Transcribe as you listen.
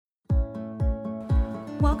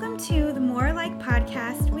Welcome to the More Alike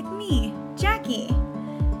podcast with me, Jackie.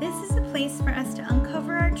 This is a place for us to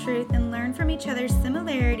uncover our truth and learn from each other's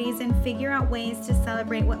similarities and figure out ways to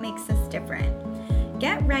celebrate what makes us different.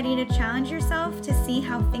 Get ready to challenge yourself to see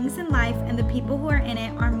how things in life and the people who are in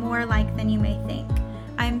it are more alike than you may think.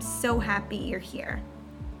 I'm so happy you're here.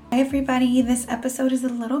 Hi everybody, this episode is a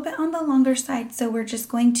little bit on the longer side, so we're just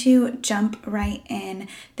going to jump right in.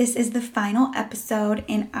 This is the final episode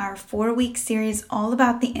in our 4-week series all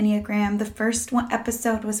about the Enneagram. The first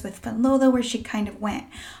episode was with Lola, where she kind of went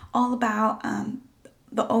all about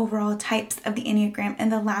the overall types of the Enneagram,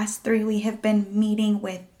 and the last 3 we have been meeting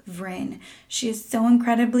with Vryn. She is so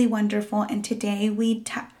incredibly wonderful, and today we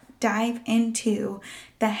dive into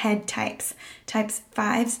the head types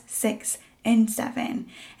 5, 6, and 7.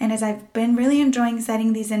 And as I've been really enjoying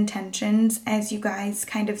setting these intentions as you guys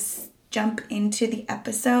kind of jump into the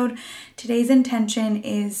episode, today's intention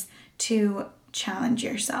is to challenge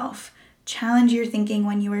yourself. Challenge your thinking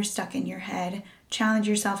when you are stuck in your head. Challenge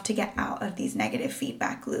yourself to get out of these negative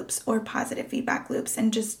feedback loops or positive feedback loops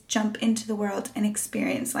and just jump into the world and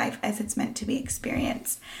experience life as it's meant to be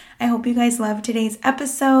experienced. I hope you guys love today's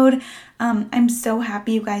episode. I'm so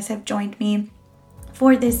happy you guys have joined me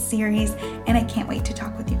for this series, and I can't wait to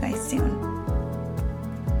talk with you guys soon.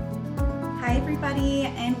 Hi everybody,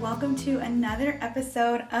 and welcome to another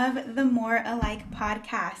episode of the More Alike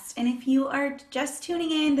podcast. And if you are just tuning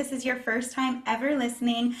in, this is your first time ever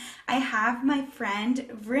listening, I have my friend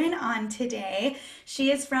Vryn on today.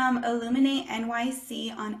 She is from Illuminate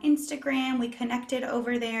NYC on Instagram. We connected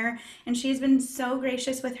over there, and she's been so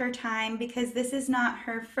gracious with her time because this is not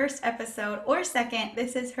her first episode or second.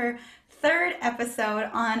 This is her third episode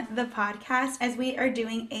on the podcast as we are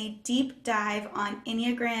doing a deep dive on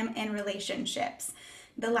Enneagram and relationships.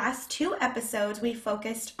 The last 2 episodes we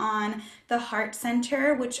focused on the heart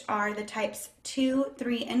center, which are the types 2,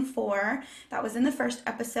 3, and 4. That was in the first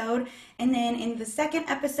episode. And then in the second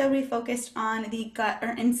episode, we focused on the gut or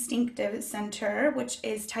instinctive center, which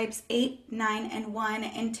is types 8, 9, and 1.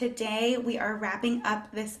 And today we are wrapping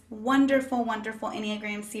up this wonderful, wonderful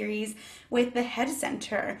Enneagram series with the head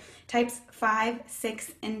center, types 5,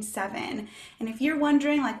 6, and 7. And if you're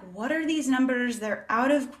wondering, what are these numbers? They're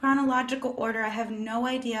out of chronological order. I have no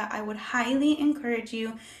idea. I would highly encourage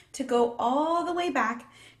you to go all the way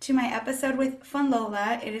back to my episode with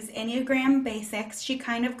Lola. It is Enneagram Basics. She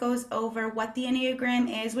kind of goes over what the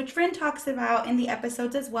Enneagram is, which Vryn talks about in the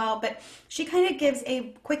episodes as well, but she kind of gives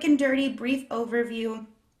a quick and dirty brief overview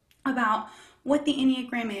about what the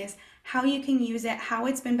Enneagram is, how you can use it, how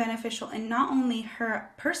it's been beneficial in not only her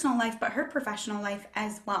personal life, but her professional life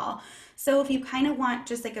as well. So if you kind of want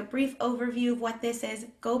just a brief overview of what this is,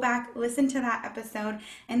 go back, listen to that episode,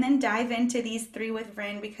 and then dive into these 3 with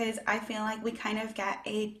Vryn, because I feel like we kind of get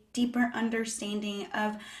a deeper understanding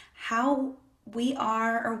of how we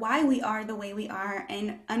are or why we are the way we are,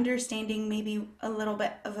 and understanding maybe a little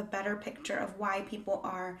bit of a better picture of why people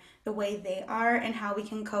are the way they are and how we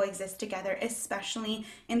can coexist together, especially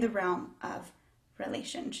in the realm of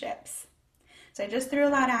relationships. So I just threw a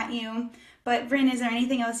lot at you, but Vryn, is there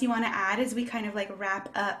anything else you want to add as we kind of wrap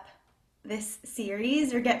up this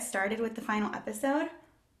series or get started with the final episode?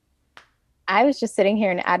 I was just sitting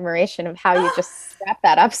here in admiration of how you just wrapped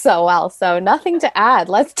that up so well. So nothing to add.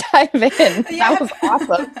 Let's dive in. Yeah. That was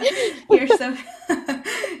awesome.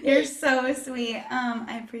 You're so sweet.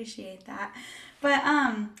 I appreciate that. But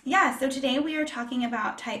so today we are talking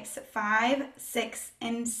about types 5, 6,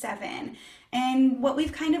 and 7. And what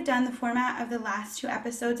we've kind of done, the format of the last 2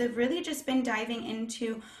 episodes, have really just been diving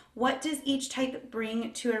into what does each type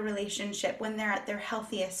bring to a relationship when they're at their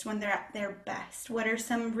healthiest, when they're at their best. What are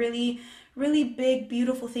some really, really big,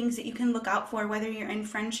 beautiful things that you can look out for, whether you're in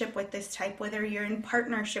friendship with this type, whether you're in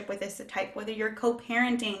partnership with this type, whether you're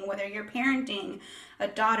co-parenting, whether you're parenting a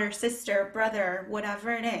daughter, sister, brother,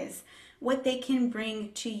 whatever it is, what they can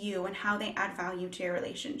bring to you and how they add value to your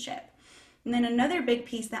relationship. And then another big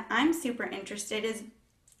piece that I'm super interested is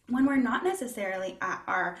when we're not necessarily at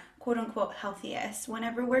our quote-unquote healthiest,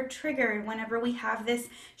 whenever we're triggered, whenever we have this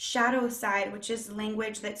shadow side, which is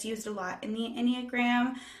language that's used a lot in the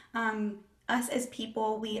Enneagram. Us as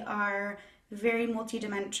people, we are very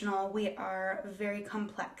multidimensional, we are very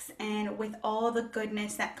complex, and with all the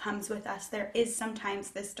goodness that comes with us, there is sometimes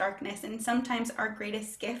this darkness, and sometimes our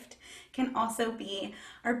greatest gift can also be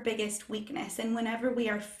our biggest weakness. And whenever we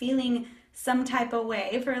are feeling some type of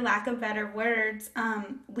way, for lack of better words,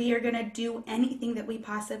 we are going to do anything that we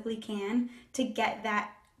possibly can to get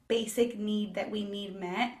that basic need that we need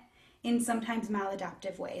met in sometimes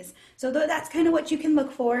maladaptive ways. So that's kind of what you can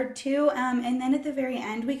look forward to. And then at the very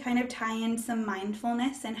end, we kind of tie in some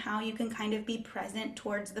mindfulness and how you can kind of be present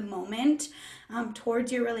towards the moment,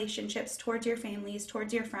 towards your relationships, towards your families,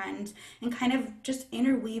 towards your friends, and kind of just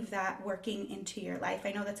interweave that working into your life.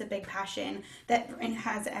 I know that's a big passion that Bryn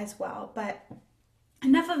has as well, but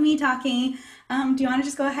enough of me talking. Do you want to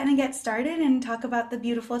just go ahead and get started and talk about the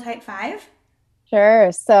beautiful type 5?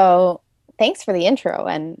 Sure. So thanks for the intro,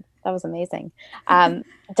 and that was amazing.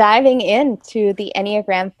 Diving into the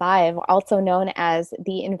Enneagram 5, also known as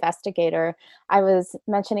the investigator, I was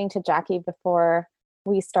mentioning to Jackie before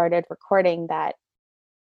we started recording that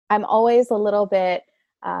I'm always a little bit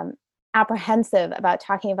apprehensive about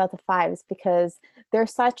talking about the fives because they're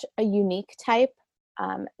such a unique type.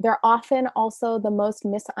 They're often also the most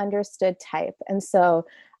misunderstood type. And so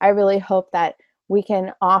I really hope that we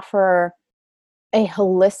can offer a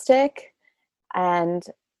holistic and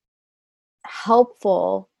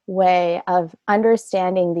helpful way of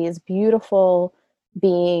understanding these beautiful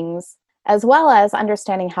beings, as well as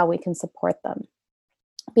understanding how we can support them,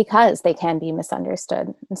 because they can be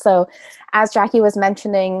misunderstood. And so, as Jackie was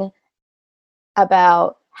mentioning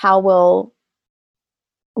about how we'll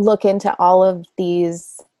look into all of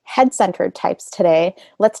these head-centered types today,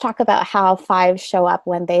 let's talk about how fives show up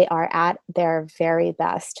when they are at their very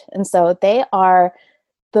best. And so they are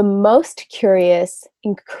the most curious,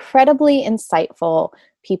 incredibly insightful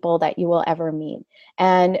people that you will ever meet.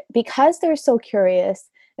 And because they're so curious,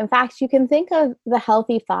 in fact, you can think of the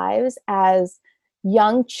healthy fives as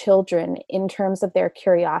young children in terms of their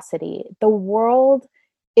curiosity. The world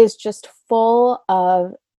is just full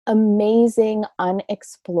of amazing,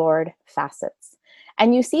 unexplored facets.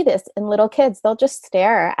 And you see this in little kids. They'll just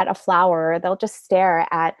stare at a flower, they'll just stare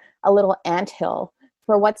at a little anthill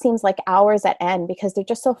for what seems like hours at end because they're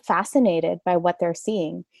just so fascinated by what they're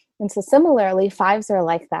seeing. And so similarly, fives are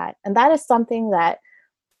like that. And that is something that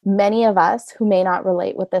many of us who may not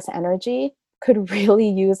relate with this energy could really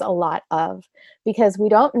use a lot of, because we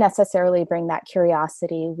don't necessarily bring that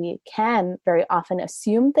curiosity. We can very often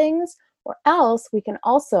assume things, or else we can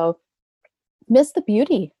also miss the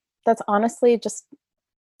beauty that's honestly just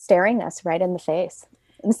staring us right in the face.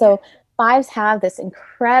 And so fives have this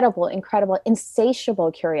incredible,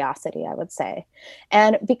 insatiable curiosity, I would say.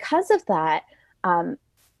 And because of that,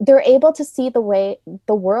 they're able to see the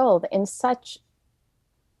world in such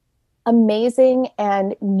amazing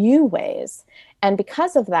and new ways. And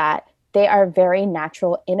because of that, they are very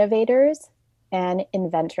natural innovators and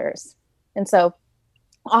inventors. And so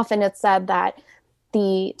often it's said that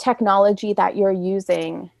the technology that you're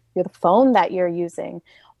using, the phone that you're using,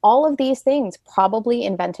 all of these things probably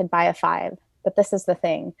invented by a five. But this is the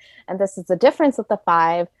thing. And this is the difference with the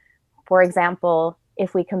five. For example,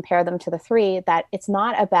 if we compare them to the three, that it's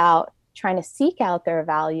not about trying to seek out their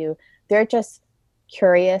value. They're just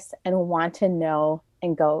curious and want to know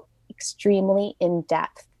and go extremely in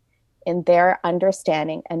depth in their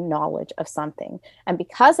understanding and knowledge of something. And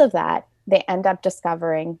because of that, they end up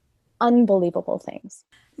discovering unbelievable things.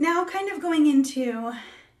 Now, kind of going into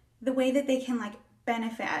the way that they can like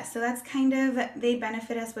benefit us. So that's kind of, they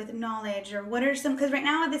benefit us with knowledge, or what are some, because right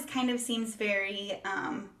now this kind of seems very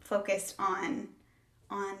focused on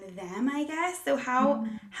them, I guess. So how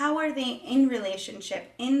are they in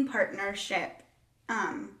relationship, in partnership,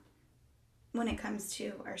 when it comes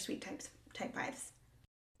to our sweet type fives?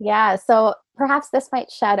 Yeah, so perhaps this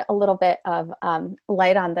might shed a little bit of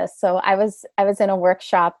light on this. So I was in a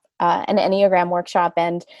workshop, an Enneagram workshop,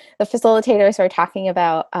 and the facilitators were talking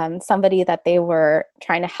about somebody that they were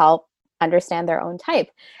trying to help understand their own type.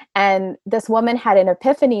 And this woman had an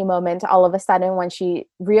epiphany moment all of a sudden when she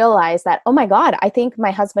realized that, oh my God, I think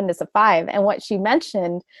my husband is a five. And what she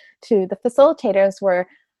mentioned to the facilitators were,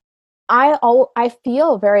 I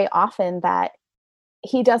feel very often that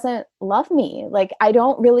he doesn't love me. Like, I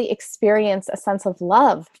don't really experience a sense of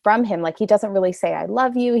love from him. Like, he doesn't really say, I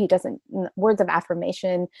love you. He doesn't, words of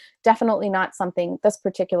affirmation, definitely not something this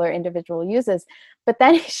particular individual uses. But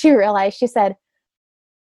then she realized, she said,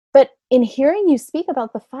 but in hearing you speak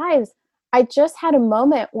about the fives, I just had a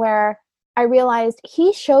moment where I realized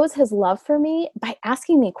he shows his love for me by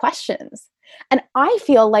asking me questions. And I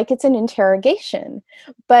feel like it's an interrogation.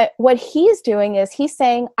 But what he's doing is he's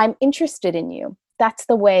saying, I'm interested in you. That's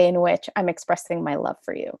the way in which I'm expressing my love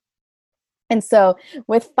for you. And so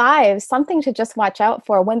with fives, something to just watch out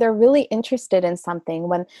for when they're really interested in something,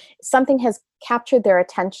 when something has captured their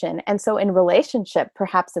attention. And so in relationship,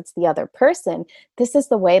 perhaps it's the other person. This is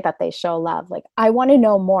the way that they show love. Like, I want to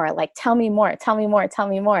know more. Like, tell me more, tell me more, tell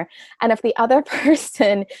me more. And if the other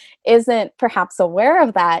person isn't perhaps aware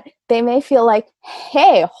of that, they may feel like,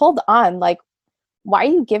 hey, hold on. Like, why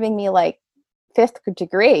are you giving me like fifth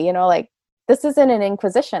degree? Like, this isn't an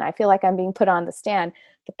inquisition. I feel like I'm being put on the stand,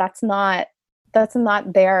 but that's not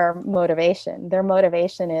their motivation. Their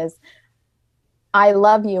motivation is, I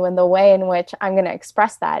love you, and the way in which I'm going to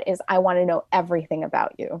express that is I want to know everything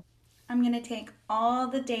about you. I'm going to take all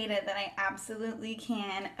the data that I absolutely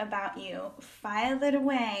can about you, file it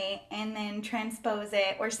away, and then transpose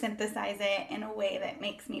it or synthesize it in a way that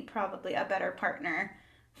makes me probably a better partner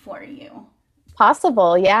for you.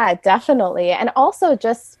 Possible, yeah, definitely. And also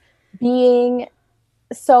just being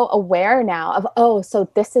so aware now of, oh, so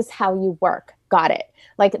this is how you work. Got it.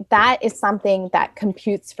 Like, that is something that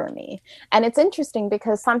computes for me. And it's interesting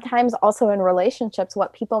because sometimes also in relationships,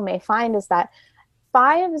 what people may find is that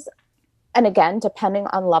fives, and again, depending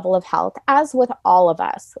on level of health, as with all of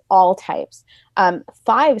us, all types,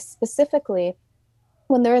 fives specifically,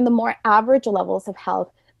 when they're in the more average levels of health,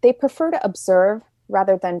 they prefer to observe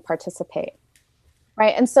rather than participate.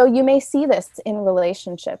 Right. And so you may see this in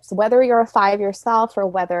relationships, whether you're a five yourself or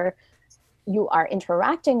whether you are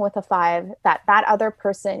interacting with a five, that other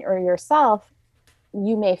person or yourself,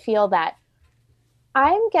 you may feel that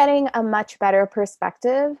I'm getting a much better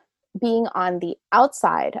perspective being on the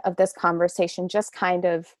outside of this conversation, just kind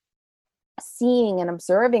of seeing and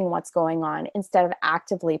observing what's going on instead of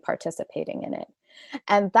actively participating in it.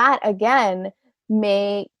 And that, again,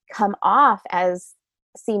 may come off as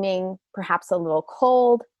seeming perhaps a little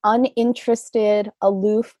cold, uninterested,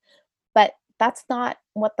 aloof, but that's not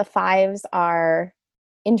what the fives are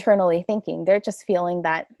internally thinking. They're just feeling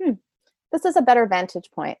that, this is a better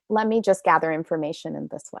vantage point. Let me just gather information in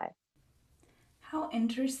this way. How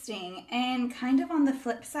interesting. And kind of on the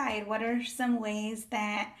flip side, what are some ways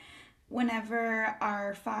that whenever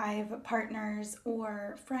our five partners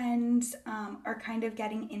or friends are kind of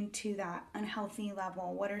getting into that unhealthy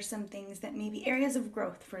level, what are some things that maybe areas of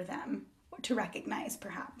growth for them to recognize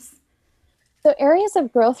perhaps? So, areas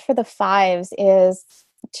of growth for the fives is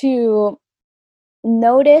to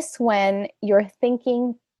notice when your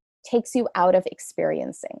thinking takes you out of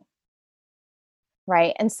experiencing,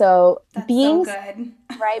 right? And so That's so being good.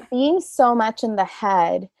 right, being so much in the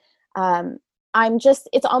head, um,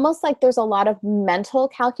 it's almost like there's a lot of mental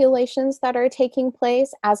calculations that are taking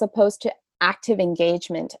place as opposed to active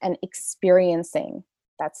engagement and experiencing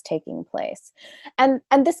that's taking place. And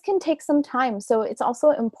this can take some time. So it's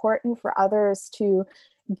also important for others to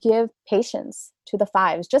give patience to the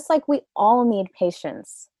fives, just like we all need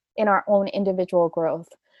patience in our own individual growth,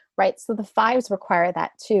 right? So the fives require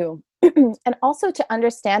that too. And also to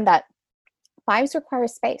understand that fives require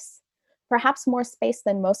space, perhaps more space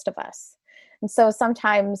than most of us. And so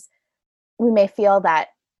sometimes we may feel that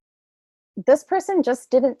this person just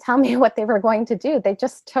didn't tell me what they were going to do. They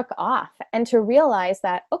just took off. And to realize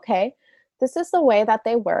that, okay, this is the way that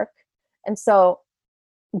they work. And so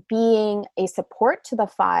being a support to the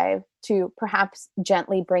five to perhaps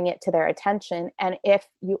gently bring it to their attention. And if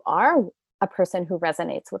you are a person who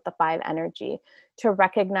resonates with the five energy, to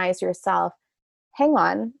recognize yourself, hang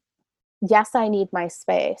on, yes, I need my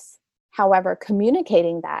space. However,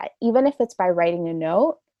 communicating that, even if it's by writing a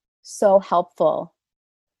note, so helpful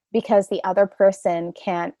because the other person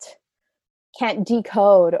can't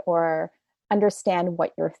decode or understand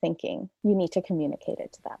what you're thinking. You need to communicate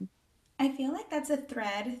it to them. I feel like that's a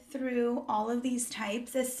thread through all of these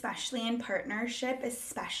types, especially in partnership,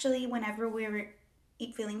 especially whenever we're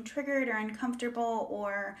feeling triggered or uncomfortable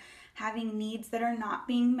or having needs that are not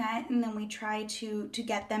being met and then we try to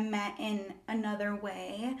get them met in another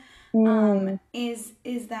way. Mm, Is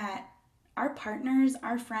that our partners,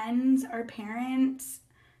 our friends, our parents,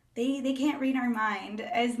 they can't read our mind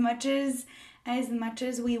as much as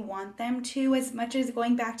we want them to, as much as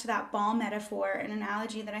going back to that ball metaphor, an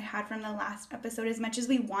analogy that I had from the last episode, as much as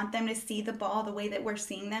we want them to see the ball the way that we're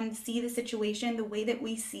seeing them, see the situation the way that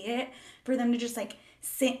we see it, for them to just like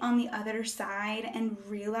sit on the other side and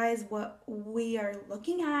realize what we are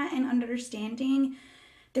looking at and understanding,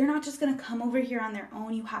 they're not just going to come over here on their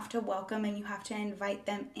own. You have to welcome and you have to invite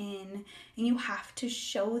them in and you have to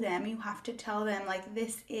show them, you have to tell them, like,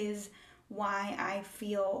 this is why I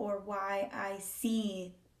feel or why I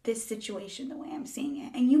see this situation the way I'm seeing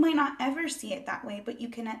it. And you might not ever see it that way, but you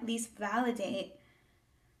can at least validate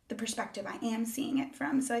the perspective I am seeing it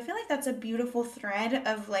from. So I feel like that's a beautiful thread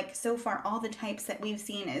of, like, so far all the types that we've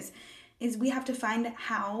seen is we have to find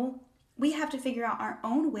how we have to figure out our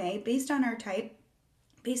own way based on our type,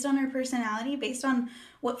 based on our personality, based on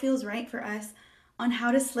what feels right for us, on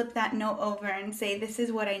how to slip that note over and say, this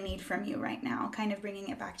is what I need from you right now, kind of bringing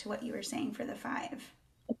it back to what you were saying for the 5.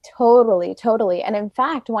 Totally, totally. And in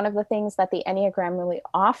fact, one of the things that the Enneagram really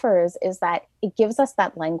offers is that it gives us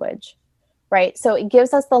that language, right? So it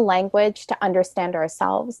gives us the language to understand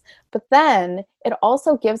ourselves, but then it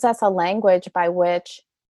also gives us a language by which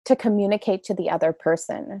to communicate to the other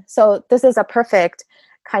person. So this is a perfect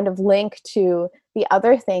kind of link to the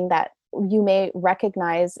other thing that you may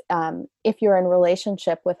recognize if you're in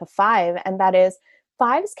relationship with a 5, and that is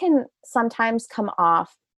 5s can sometimes come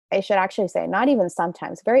off, I should actually say, not even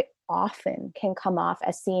sometimes, very often can come off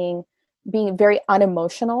as being very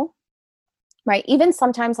unemotional, right? Even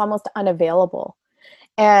sometimes almost unavailable,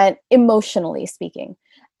 and emotionally speaking.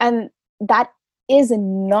 And that is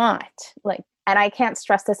not like, and I can't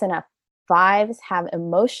stress this enough, 5s have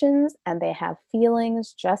emotions and they have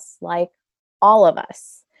feelings just like all of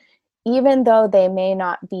us, even though they may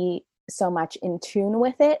not be so much in tune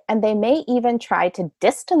with it, and they may even try to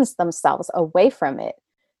distance themselves away from it.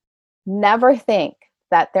 Never think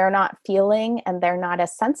that they're not feeling and they're not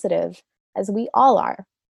as sensitive as we all are.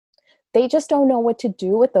 They just don't know what to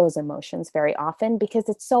do with those emotions very often because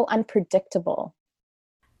it's so unpredictable,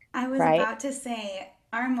 I was right? about to say,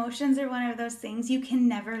 our emotions are one of those things you can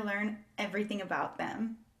never learn everything about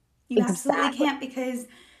them. You absolutely Exactly. can't, because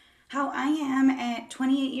how I am at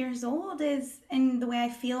 28 years old is, and the way I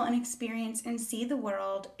feel and experience and see the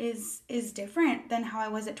world is different than how I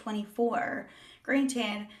was at 24.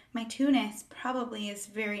 Granted, my tunis probably is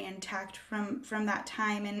very intact from that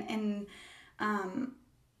time, and um,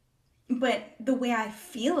 but the way I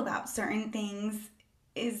feel about certain things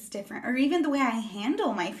is different, or even the way I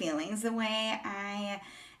handle my feelings, the way I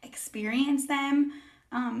experience them.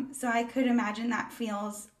 So I could imagine that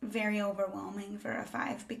feels very overwhelming for a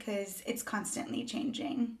 5 because it's constantly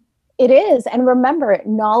changing. It is. And remember,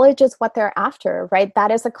 knowledge is what they're after, right?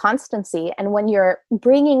 That is a constancy. And when you're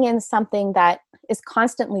bringing in something that is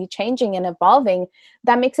constantly changing and evolving,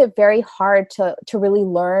 that makes it very hard to really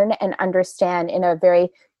learn and understand in a very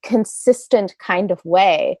consistent kind of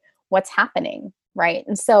way what's happening, right?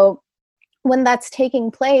 And so when that's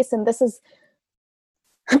taking place, and this is,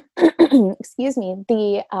 excuse me,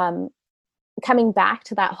 the coming back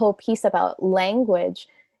to that whole piece about language,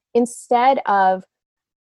 instead of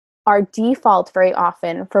our default very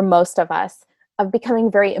often for most of us of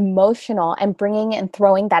becoming very emotional and bringing and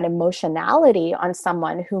throwing that emotionality on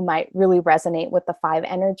someone who might really resonate with the 5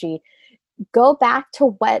 energy, go back to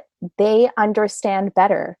what they understand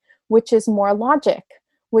better, which is more logic,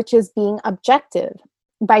 which is being objective,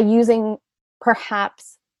 by using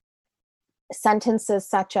perhaps sentences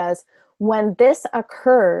such as, when this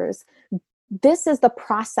occurs, this is the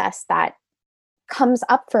process that comes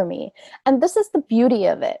up for me. And this is the beauty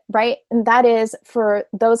of it, right? And that is, for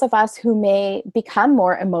those of us who may become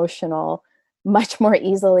more emotional much more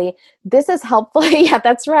easily, this is helpful. Yeah,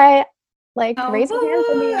 that's right. Like, Oh, raise your hands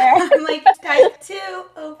in the woo! air. I'm like type 2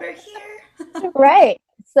 over here. Right.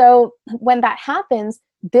 So when that happens,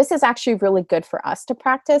 this is actually really good for us to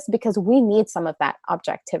practice because we need some of that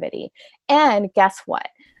objectivity. And guess what?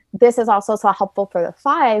 This is also so helpful for the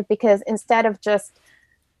 5 because instead of just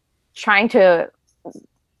trying to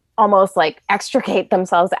almost like extricate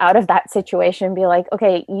themselves out of that situation, be like,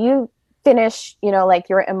 okay, you finish, like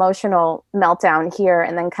your emotional meltdown here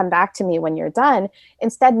and then come back to me when you're done.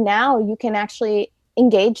 Instead, now you can actually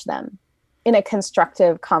engage them in a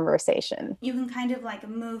constructive conversation. You can kind of like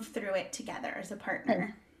move through it together as a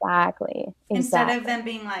partner. Exactly. Instead of Exactly. them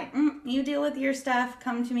being like, you deal with your stuff,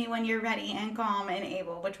 come to me when you're ready and calm and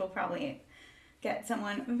able, which will probably get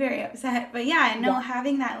someone very upset. But yeah, no, Yeah.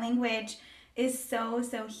 having that language is so,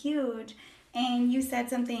 so huge. And you said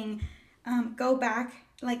something, go back,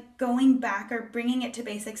 like going back or bringing it to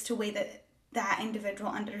basics to a way that that individual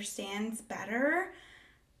understands better.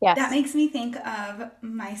 That Yes. makes me think of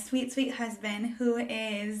my sweet, sweet husband who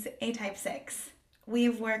is a type 6. We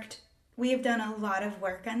have done a lot of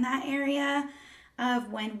work on that area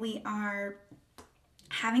of when we are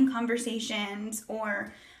having conversations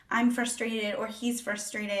or I'm frustrated or he's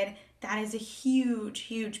frustrated. That is a huge,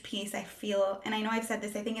 huge piece, I feel. And I know I've said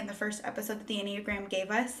this, I think, in the first episode that the Enneagram gave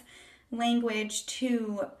us language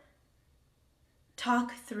to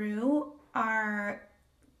talk through our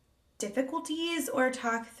difficulties or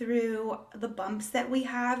talk through the bumps that we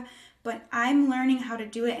have, but I'm learning how to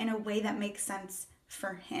do it in a way that makes sense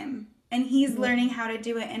for him. And he's learning how to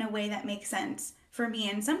do it in a way that makes sense for me.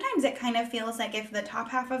 And sometimes it kind of feels like if the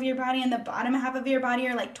top half of your body and the bottom half of your body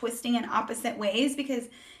are like twisting in opposite ways, because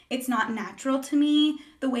it's not natural to me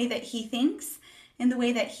the way that he thinks, and the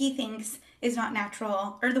way that he thinks is not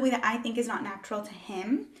natural, or the way that I think is not natural to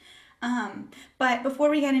him. But before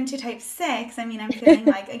we get into type 6, I mean, I'm feeling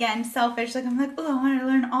like, again, selfish. Like, I'm like, oh, I want to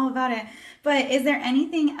learn all about it. But is there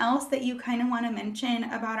anything else that you kind of want to mention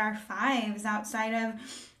about our 5s outside of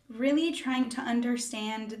really trying to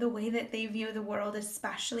understand the way that they view the world,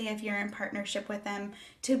 especially if you're in partnership with them,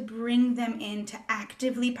 to bring them in to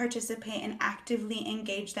actively participate and actively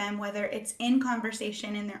engage them, whether it's in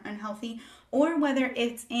conversation and they're unhealthy, or whether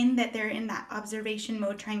it's in that they're in that observation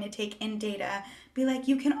mode trying to take in data. Be like,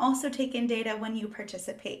 you can also take in data when you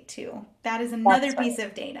participate too. That is another piece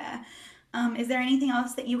of data. Is there anything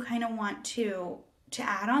else that you kind of want to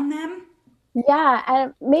add on them? Yeah,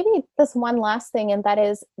 and maybe this one last thing, and that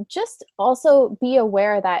is just also be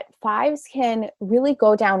aware that 5s can really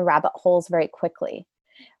go down rabbit holes very quickly,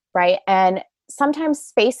 right? And sometimes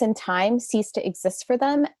space and time cease to exist for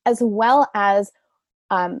them, as well as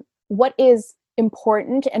what is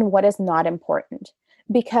important and what is not important.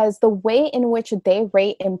 Because the way in which they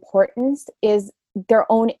rate importance is their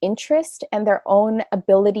own interest and their own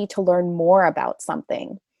ability to learn more about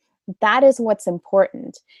something. That is what's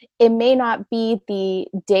important. It may not be the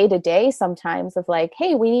day-to-day sometimes of like,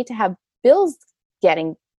 hey, we need to have bills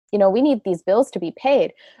getting, we need these bills to be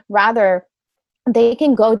paid. Rather, they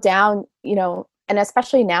can go down, and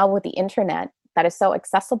especially now with the internet that is so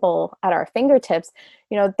accessible at our fingertips,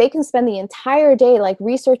 they can spend the entire day like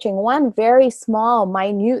researching one very small,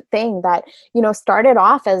 minute thing that, started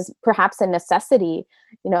off as perhaps a necessity,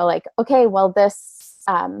 like, okay, well,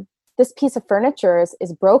 this piece of furniture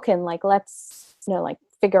is broken. Like, let's,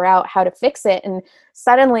 figure out how to fix it. And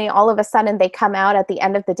suddenly, all of a sudden, they come out at the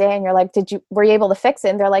end of the day and you're like, were you able to fix it?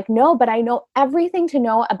 And they're like, no, but I know everything to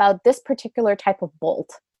know about this particular type of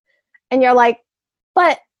bolt. And you're like,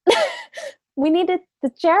 but we needed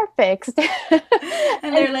the chair fixed.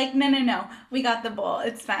 And they're like, no, we got the bolt.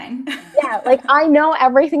 It's fine. Yeah, like, I know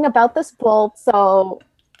everything about this bolt. So,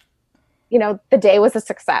 the day was a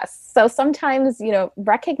success. So sometimes,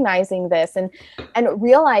 recognizing this and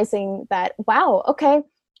realizing that, wow, okay,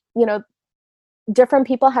 different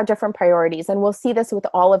people have different priorities, and we'll see this with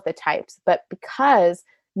all of the types. But because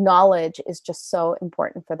knowledge is just so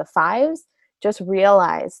important for the 5s, just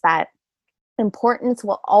realize that importance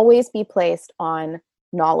will always be placed on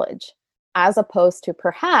knowledge, as opposed to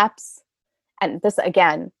perhaps, and this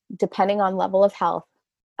again, depending on level of health,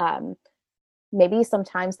 maybe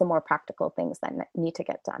sometimes the more practical things that need to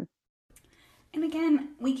get done. And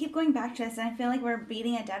again, we keep going back to this, and I feel like we're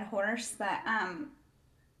beating a dead horse, but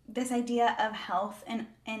this idea of health and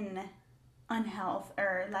unhealth,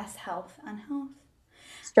 or less health, unhealth?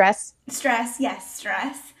 Stress, yes,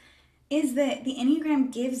 stress, is that the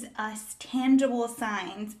Enneagram gives us tangible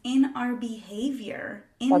signs in our behavior,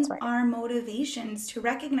 in our motivations, to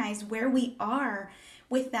recognize where we are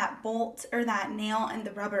with that bolt or that nail and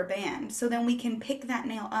the rubber band. So then we can pick that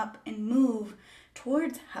nail up and move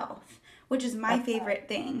towards health, which is my favorite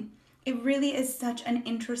thing. It really is such an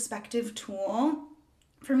introspective tool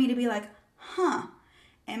for me to be like,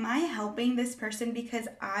 am I helping this person because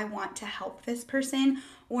I want to help this person?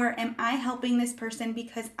 Or am I helping this person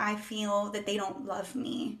because I feel that they don't love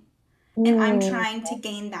me? And I'm trying to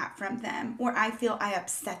gain that from them. Or I feel I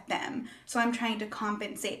upset them, so I'm trying to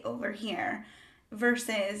compensate over here.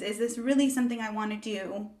 Versus, is this really something I want to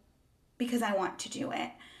do because I want to do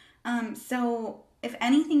it? So if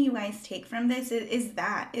anything you guys take from this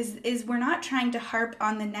is we're not trying to harp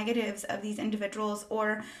on the negatives of these individuals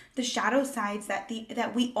or the shadow sides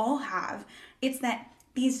that we all have. It's that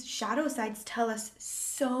these shadow sides tell us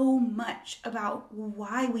so much about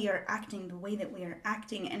why we are acting the way that we are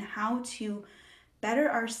acting, and how to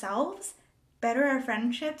better ourselves, better our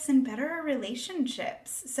friendships, and better our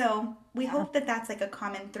relationships. So we hope that that's like a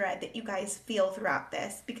common thread that you guys feel throughout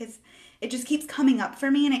this, because it just keeps coming up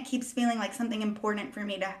for me, and it keeps feeling like something important for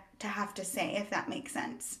me to have to say, if that makes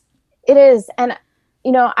sense. It is. And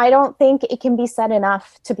I don't think it can be said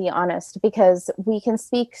enough, to be honest, because we can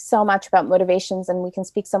speak so much about motivations and we can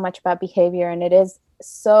speak so much about behavior, and it is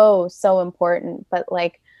so, so important. But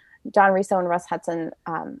like Don Riso and Russ Hudson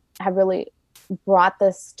have really brought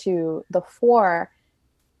this to the fore.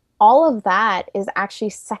 All of that is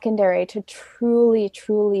actually secondary to truly,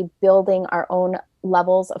 truly building our own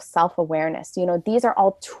levels of self-awareness. These are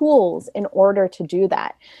all tools in order to do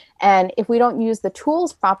that. And if we don't use the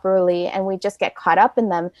tools properly and we just get caught up in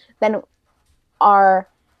them, then our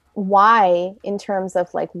why, in terms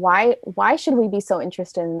of like, why should we be so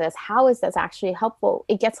interested in this? How is this actually helpful?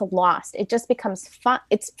 It gets lost. It just becomes fun.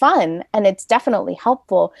 It's fun and it's definitely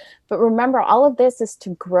helpful. But remember, all of this is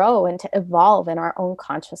to grow and to evolve in our own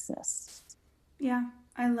consciousness. Yeah,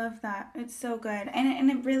 I love that. It's so good.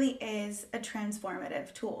 And it really is a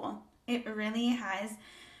transformative tool. It really has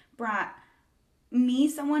brought me,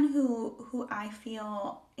 someone who I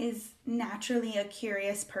feel is naturally a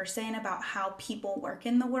curious person about how people work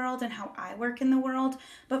in the world and how I work in the world,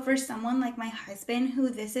 but for someone like my husband who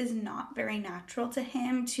this is not very natural to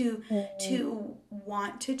him Mm. to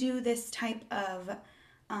want to do this type of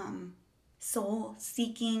soul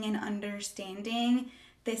seeking and understanding,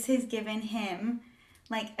 this has given him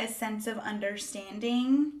like a sense of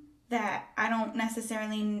understanding that I don't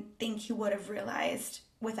necessarily think he would have realized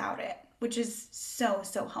without it, which is so,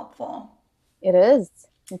 so helpful. It is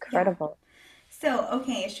Yeah. incredible. So,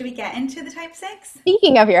 okay, should we get into the type six?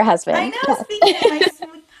 Speaking of your I husband, know, speaking of my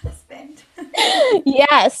sweet husband.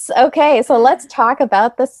 yes. Okay. So let's talk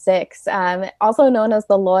about the six, also known as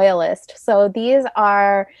the loyalist. So these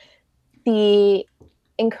are the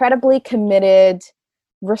incredibly committed,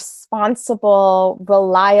 responsible,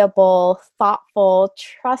 reliable, thoughtful,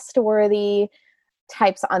 trustworthy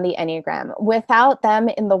types on the Enneagram. Without them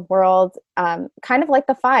in the world, kind of like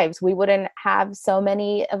the fives, we wouldn't have so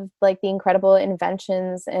many of like the incredible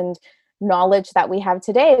inventions and knowledge that we have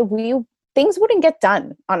today. We things wouldn't get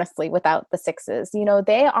done, honestly, without the sixes. You know,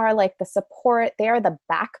 they are like the support, they are the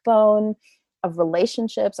backbone of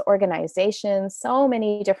relationships, organizations, so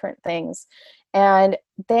many different things. And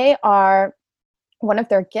they are one of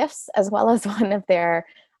their gifts, as well as one of their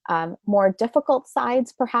more difficult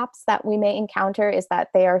sides, perhaps, that we may encounter, is that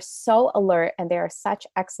they are so alert and they are such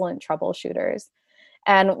excellent troubleshooters.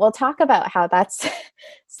 And we'll talk about how that's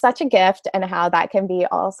such a gift and how that can be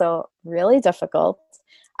also really difficult,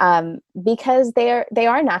 because they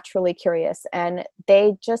are naturally curious and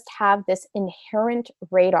they just have this inherent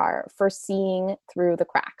radar for seeing through the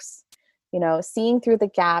cracks, you know, seeing through the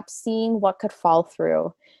gaps, seeing what could fall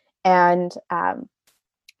through. And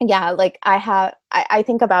yeah, like I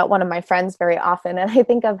think about one of my friends very often, and I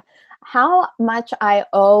think of how much I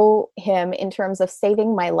owe him in terms of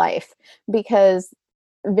saving my life, because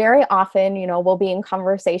very often, you know, we'll be in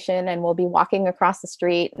conversation and we'll be walking across the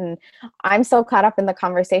street, and I'm so caught up in the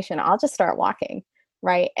conversation, I'll just start walking,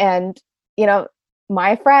 right? And, you know,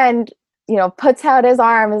 my friend, you know, puts out his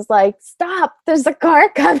arm, is like, stop, there's a car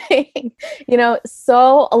coming, you know,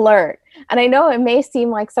 so alert. And I know it may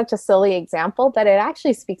seem like such a silly example, but it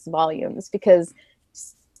actually speaks volumes, because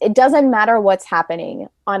it doesn't matter what's happening,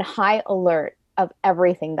 on high alert of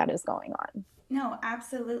everything that is going on. No,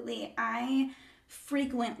 absolutely. I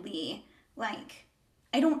frequently, like,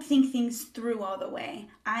 I don't think things through all the way.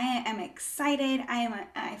 I am excited.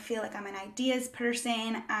 I feel like I'm an ideas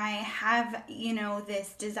person. I have,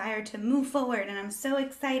 this desire to move forward and I'm so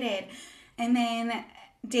excited. And then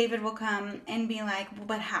David will come and be like, "Well,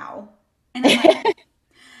 but how?" And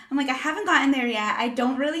I'm like, I haven't gotten there yet. I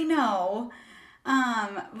don't really know.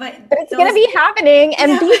 But But it's going to those, be happening,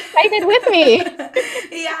 and yeah. be excited with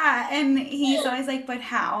me. Yeah, and he's always like, but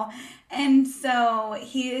how? And so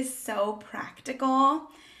he is so practical.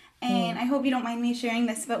 And Mm, I hope you don't mind me sharing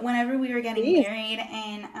this, but whenever we were getting please. married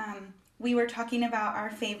and we were talking about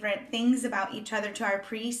our favorite things about each other to our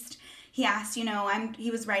priest, he asked,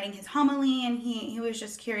 he was writing his homily and he was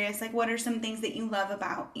just curious, like, what are some things that you love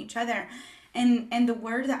about each other? And the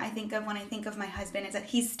word that I think of when I think of my husband is that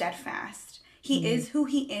he's steadfast. He Mm. is who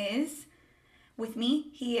he is with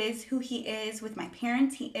me. He is who he is with my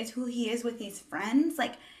parents. He is who he is with his friends.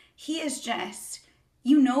 Like, he is just,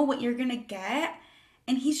 you know what you're gonna get.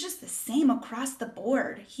 And he's just the same across the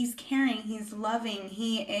board. He's caring, he's loving,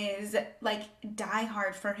 he is like die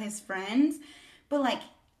hard for his friends. But like,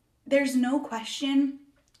 there's no question,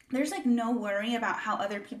 there's like no worry about how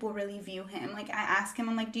other people really view him. Like, I ask him,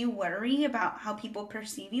 I'm like, do you worry about how people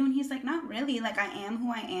perceive you? And he's like, not really. Like, I am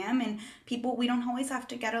who I am, and people, we don't always have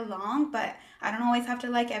to get along, but I don't always have to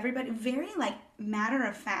like everybody. Very like matter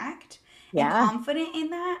of fact and Yeah. confident in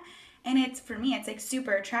that. And it's, for me, it's like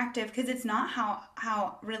super attractive because it's not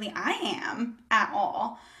how really I am at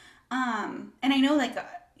all. And I know, like,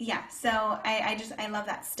 yeah, so I love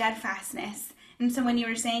that steadfastness. And so when you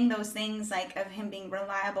were saying those things, like, of him being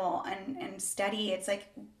reliable and steady, it's like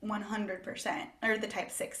 100%, or the type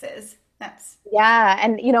sixes. That's, Yeah.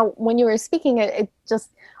 And, you know, when you were speaking, it just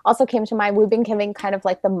also came to mind. We've been giving kind of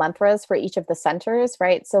like the mantras for each of the centers,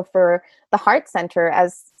 right? So for the heart center,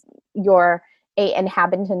 as you're a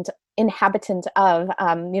inhabitant of.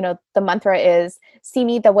 The mantra is, see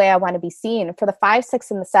me the way I want to be seen. For the 5,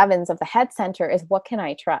 6, and the 7s of the head center is, what can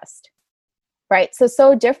I trust? Right.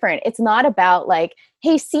 So different. It's not about like,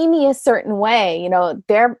 hey, see me a certain way.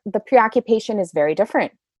 The preoccupation is very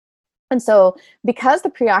different. And so because the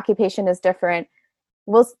preoccupation is different,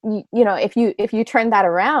 if you turn that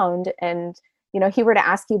around and, he were to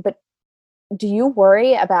ask you, but do you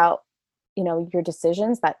worry about, your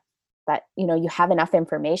decisions, that you have enough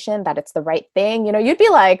information, that it's the right thing, you'd be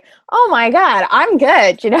like, oh my God, I'm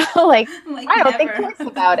good. Like, Like, I don't think never. twice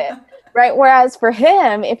about it. Right. Whereas for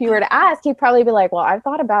him, if you were to ask, he'd probably be like, well, I've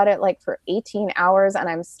thought about it like for 18 hours and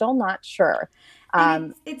I'm still not sure.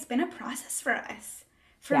 And it's been a process for us,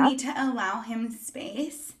 for Yeah. me to allow him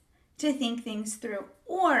space to think things through.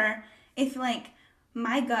 Or if like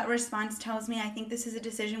my gut response tells me I think this is a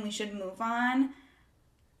decision we should move on,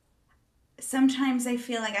 sometimes I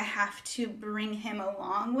feel like I have to bring him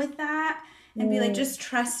along with that and be like, Mm, just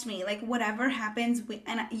trust me. Like, whatever happens,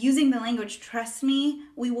 and using the language, trust me,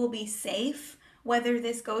 we will be safe, whether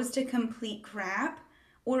this goes to complete crap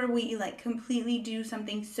or we like completely do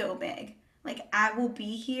something so big. Like, I will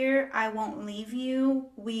be here, I won't leave you,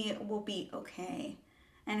 we will be okay.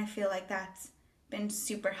 And I feel like that's been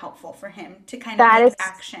super helpful for him to kind of that make is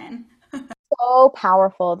action. so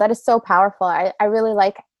powerful. That is so powerful. I really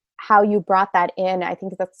like how you brought that in. I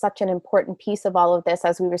think that's such an important piece of all of this,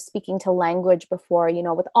 as we were speaking to language before,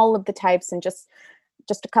 with all of the types, and just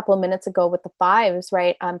a couple of minutes ago with the 5s,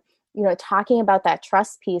 right? Talking about that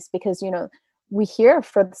trust piece, because, we hear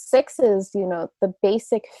for the 6s, the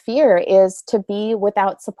basic fear is to be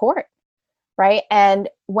without support, right? And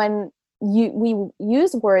when we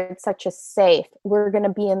use words such as safe, we're going to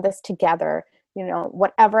be in this together,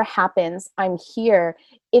 whatever happens, I'm here,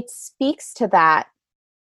 it speaks to that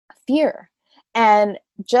fear. And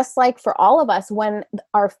just like for all of us, when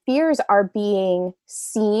our fears are being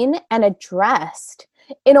seen and addressed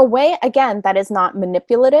in a way, again, that is not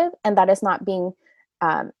manipulative and that is not being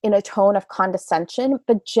in a tone of condescension,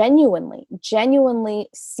 but genuinely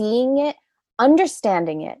seeing it,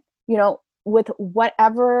 understanding it, with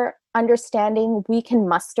whatever understanding we can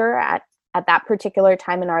muster at that particular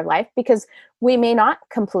time in our life, because we may not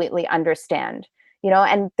completely understand,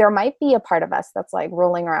 and there might be a part of us that's like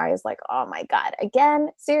rolling our eyes like, oh my God, again,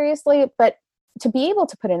 seriously. But to be able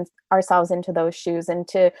to put in ourselves into those shoes and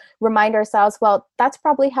to remind ourselves, well, that's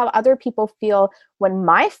probably how other people feel when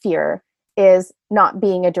my fear is not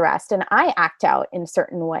being addressed and I act out in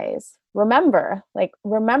certain ways. Remember,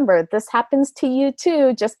 this happens to you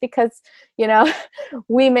too. Just because,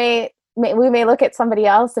 we may look at somebody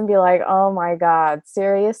else and be like, oh my God,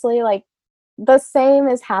 seriously, like the same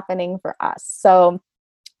is happening for us. So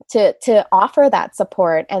to offer that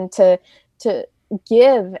support and to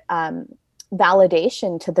give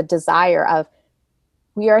validation to the desire of,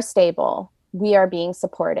 we are stable, we are being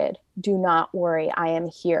supported, do not worry, I am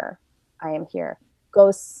here,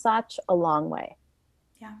 goes such a long way.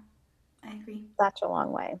 Yeah, I agree. Such a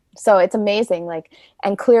long way. So it's amazing, like,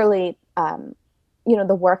 and clearly,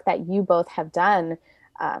 the work that you both have done,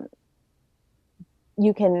 um,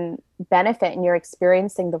 you can benefit and you're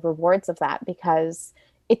experiencing the rewards of that, because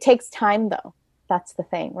it takes time, though. That's the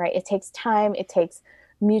thing, right? It takes time, it takes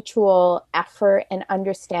mutual effort and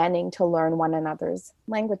understanding to learn one another's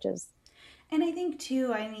languages. And I think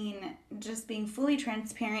too, I mean, just being fully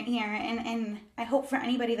transparent here, and I hope for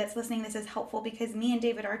anybody that's listening this is helpful, because me and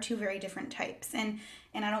David are two very different types. And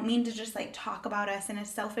I don't mean to just like talk about us in a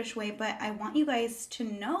selfish way, but I want you guys to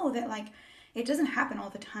know that like it doesn't happen all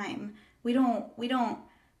the time. We don't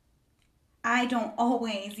I don't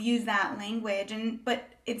always use that language, and but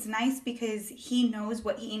it's nice because he knows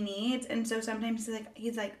what he needs. And so sometimes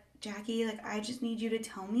he's like, Jackie, like, I just need you to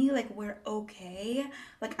tell me like we're okay.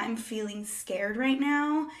 Like, I'm feeling scared right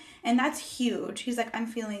now. And that's huge. He's like, I'm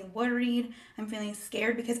feeling worried, I'm feeling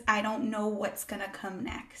scared because I don't know what's gonna come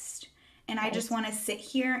next. And I just Nice. want to sit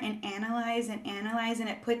here and analyze, and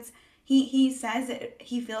it puts he says it,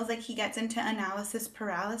 he feels like he gets into analysis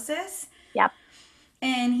paralysis. Yep.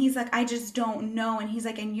 And he's like, I just don't know. And he's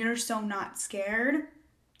like, and you're so not scared.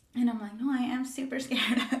 And I'm like, no, I am super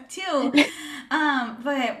scared too.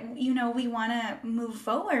 But we want to move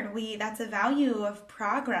forward. That's a value of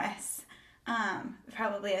progress.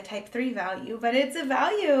 Probably a type 3 value, but it's a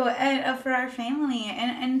value for our family.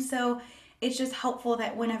 And so it's just helpful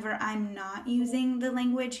that whenever I'm not using the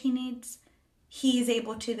language he needs, he is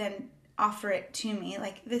able to then offer it to me.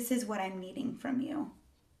 Like, this is what I'm needing from you.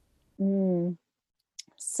 Mm.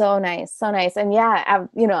 So nice, so nice. And yeah,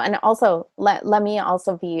 and also let me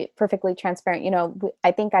also be perfectly transparent.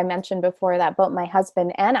 I think I mentioned before that both my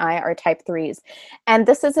husband and I are type threes. And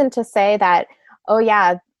this isn't to say that, oh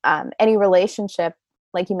yeah, any relationship,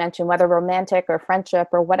 like you mentioned, whether romantic or friendship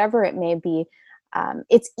or whatever it may be,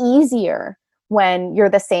 it's easier when you're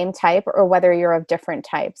the same type or whether you're of different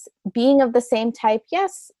types. Being of the same type,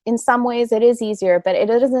 yes, in some ways it is easier, but it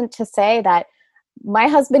isn't to say that my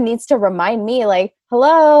husband needs to remind me, like,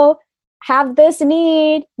 hello, have this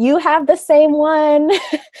need, you have the same one.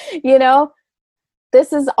 you know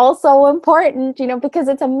this is also important, because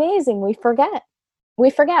it's amazing. We forget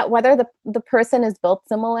whether the person is built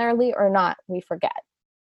similarly or not. We forget.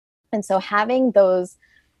 And so having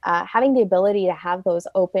the ability to have those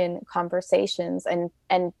open conversations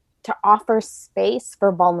and to offer space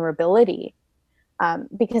for vulnerability,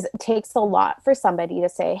 because it takes a lot for somebody to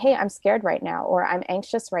say, hey, I'm scared right now, or I'm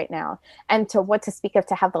anxious right now. And to speak of,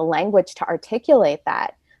 to have the language to articulate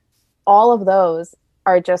that, all of those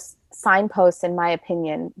are just signposts, in my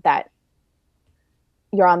opinion, that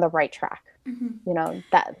you're on the right track.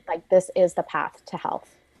 That like this is the path to health.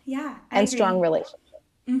 Yeah, I And strong agree. relationships.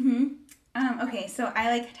 Mm-hmm. Okay, so I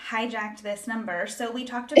like hijacked this number. So we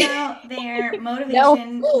talked about their No.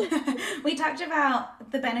 motivation. We talked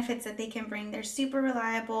about the benefits that they can bring. They're super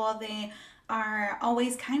reliable. They are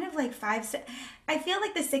always kind of like five step. I feel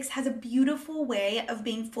like the six has a beautiful way of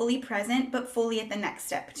being fully present, but fully at the next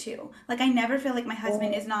step too. Like I never feel like my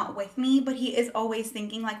husband is not with me, but he is always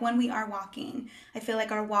thinking. Like when we are walking, I feel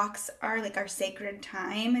like our walks are like our sacred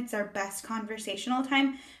time. It's our best conversational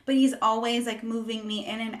time, but he's always like moving me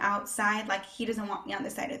in and outside. Like he doesn't want me on the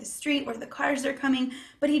side of the street where the cars are coming,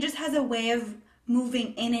 but he just has a way of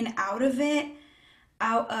moving in and out of it,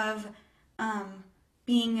 out of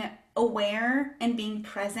being aware and being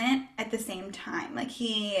present at the same time. Like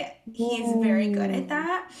he's very good at Mm.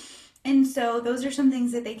 that. And so those are some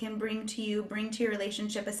things that they can bring to you, bring to your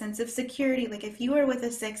relationship, a sense of security. Like if you are with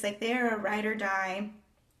a six, like they're a ride or die,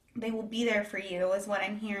 they will be there for you, is what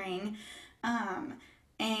I'm hearing. Um,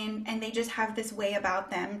 and they just have this way about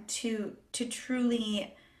them to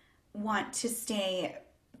truly want to stay,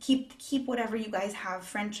 keep whatever you guys have,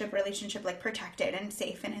 friendship, relationship, like protected and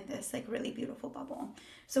safe and in this like really beautiful bubble.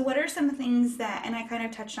 So what are some things that, and I kind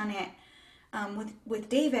of touched on it with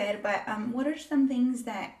David, but what are some things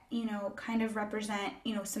that kind of represent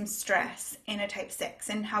some stress in a type six,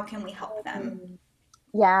 and how can we help them?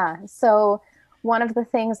 Yeah. So one of the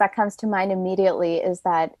things that comes to mind immediately is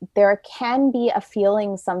that there can be a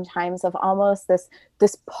feeling sometimes of almost this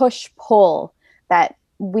push pull that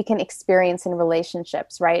we can experience in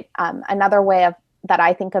relationships, right? Another way of that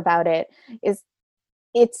I think about it is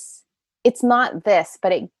it's it's not this,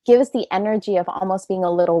 but it gives the energy of almost being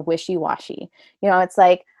a little wishy-washy. It's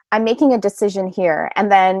like I'm making a decision here,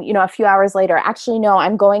 and then a few hours later, actually no,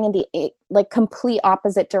 I'm going in the like complete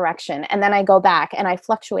opposite direction, and then I go back and I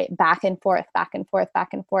fluctuate back and forth, back and forth,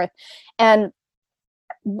 back and forth. And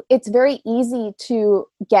it's very easy to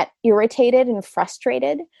get irritated and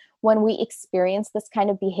frustrated when we experience this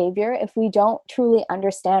kind of behavior if we don't truly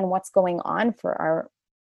understand what's going on for our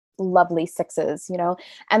lovely sixes.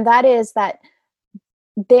 And that is that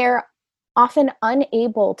they're often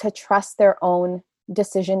unable to trust their own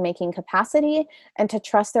decision making capacity and to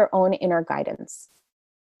trust their own inner guidance,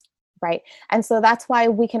 right? And so that's why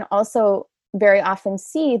we can also very often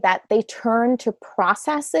see that they turn to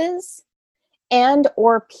processes and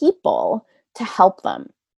or people to help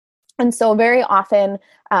them. And so very often,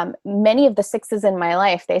 many of the sixes in my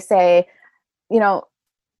life, they say, you know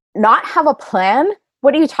not have a plan.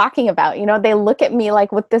 What are you talking about? They look at me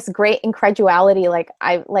like with this great incredulity, like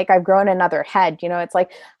I've grown another head. It's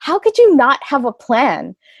like, how could you not have a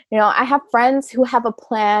plan? I have friends who have a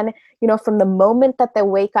plan, from the moment that they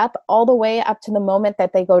wake up all the way up to the moment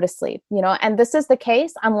that they go to sleep, and this is the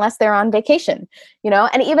case unless they're on vacation,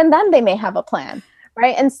 and even then they may have a plan,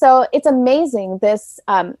 right? And so it's amazing this,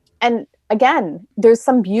 and again, there's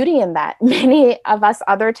some beauty in that. Many of us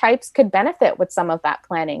other types could benefit with some of that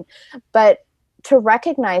planning, but to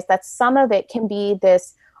recognize that some of it can be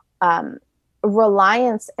this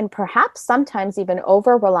reliance and perhaps sometimes even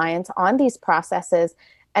over reliance on these processes,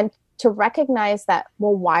 and to recognize that,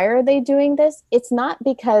 well, why are they doing this? It's not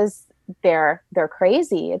because they're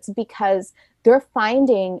crazy. It's because they're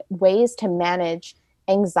finding ways to manage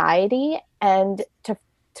anxiety and to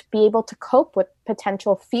be able to cope with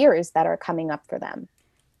potential fears that are coming up for them.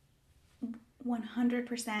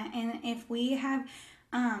 100%. And if we have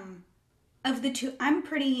of the two, I'm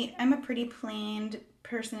a pretty planned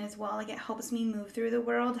person as well. Like it helps me move through the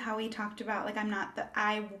world, how we talked about, like I'm not the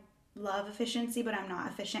I love efficiency, but I'm not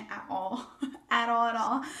efficient at all, at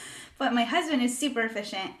all. But my husband is super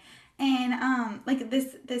efficient. And like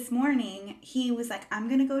this morning, he was like, "I'm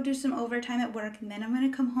gonna go do some overtime at work, and then I'm gonna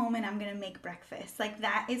come home and I'm gonna make breakfast." Like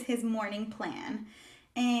that is his morning plan.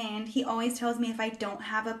 And he always tells me if I don't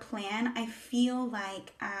have a plan, I feel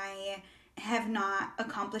like I have not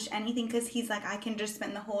accomplished anything, because he's like, I can just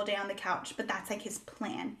spend the whole day on the couch, but that's like his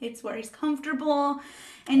plan. It's where he's comfortable.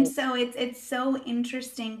 And Right. so it's so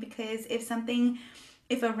interesting, because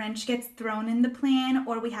if a wrench gets thrown in the plan,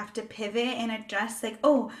 or we have to pivot and adjust, like,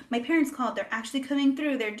 oh, my parents called, they're actually coming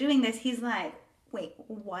through, they're doing this, he's like, wait,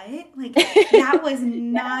 what? Like, that was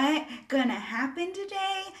not gonna happen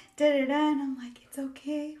today. Da da da. And I'm like, it's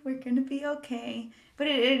okay. We're gonna be okay. But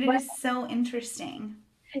it Yeah. is so interesting.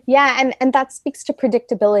 Yeah, and that speaks to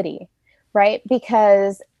predictability, right?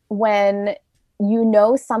 Because when you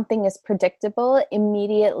know something is predictable,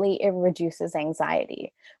 immediately it reduces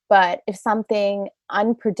anxiety. But if something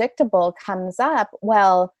unpredictable comes up,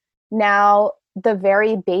 well, now the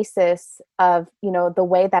very basis of, the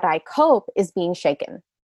way that I cope is being shaken,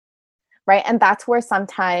 right? And that's where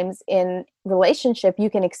sometimes in relationship you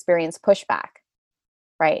can experience pushback,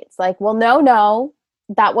 right? It's like, well, no,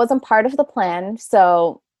 that wasn't part of the plan.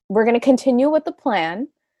 So we're going to continue with the plan,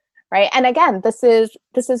 right? And again, this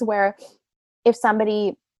is where if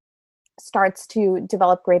somebody starts to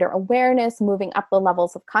develop greater awareness, moving up the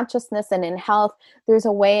levels of consciousness and in health, there's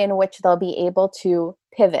a way in which they'll be able to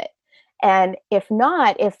pivot. And if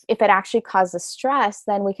not, if it actually causes stress,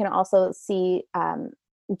 then we can also see,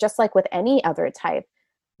 just like with any other type,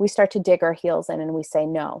 we start to dig our heels in and we say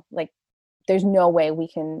no. Like, there's no way we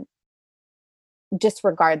can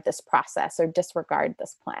disregard this process or disregard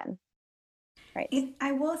this plan, right?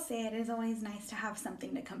 I will say it is always nice to have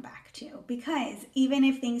something to come back to, because even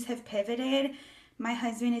if things have pivoted, my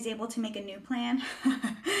husband is able to make a new plan.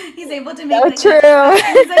 He's able to make So like true.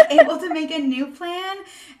 he's like able to make a new plan.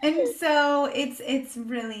 And so it's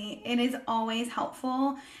really, it is always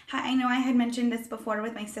helpful. I know I had mentioned this before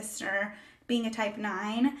with my sister being a type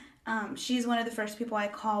 9. She's one of the first people I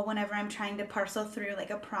call whenever I'm trying to parcel through like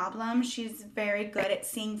a problem. She's very good at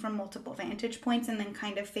seeing from multiple vantage points and then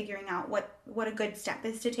kind of figuring out what a good step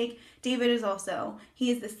is to take. David is also,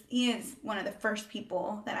 he is one of the first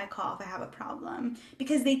people that I call if I have a problem,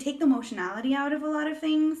 because they take the emotionality out of a lot of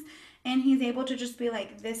things, and he's able to just be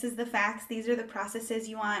like, this is the facts, these are the processes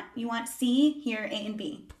you want C, here A and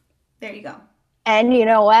B. There you go. And you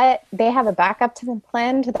know what? They have a backup to the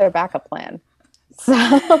plan to their backup plan. So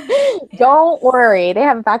don't Yes. worry, they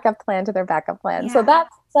have a backup plan to their backup plan. So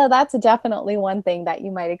Yeah. that's definitely one thing that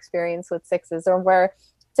you might experience with sixes, or where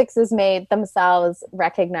sixes may themselves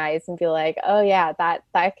recognize and be like, oh yeah,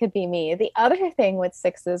 that could be me. The other thing with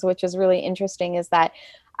sixes, which is really interesting, is that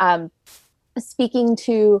um, speaking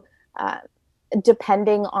to uh,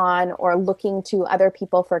 depending on or looking to other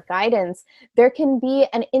people for guidance, there can be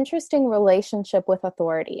an interesting relationship with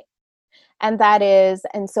authority. And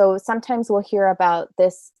so sometimes we'll hear about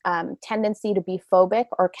this tendency to be phobic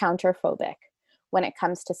or counterphobic when it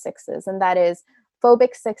comes to sixes. And that is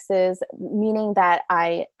phobic sixes, meaning that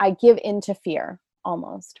I give into fear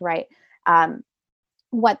almost, right? Um,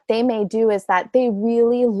 what they may do is that they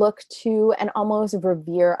really look to and almost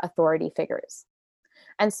revere authority figures.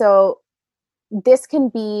 And so this can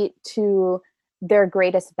be to their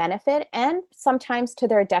greatest benefit and sometimes to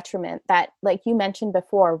their detriment, that, like you mentioned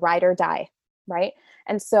before, ride or die, right?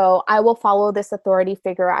 And so I will follow this authority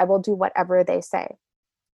figure, I will do whatever they say,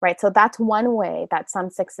 right? So that's one way that some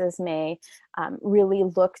sixes may really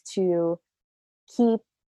look to keep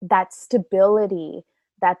that stability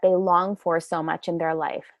that they long for so much in their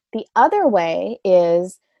life. The other way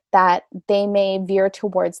is that they may veer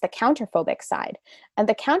towards the counterphobic side. And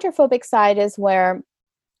the counterphobic side is where,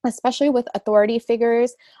 especially with authority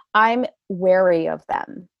figures, I'm wary of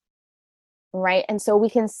them, right? And so we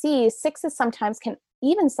can see sixes sometimes can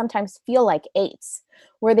even sometimes feel like eights,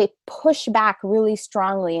 where they push back really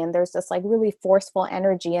strongly and there's this like really forceful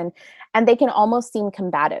energy, and they can almost seem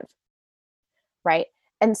combative, right?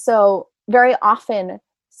 And so very often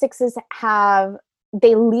sixes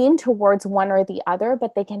they lean towards one or the other,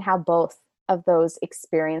 but they can have both of those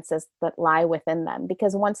experiences that lie within them,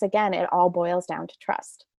 because once again, it all boils down to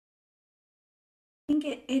trust. I think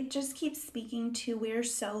it just keeps speaking to, we're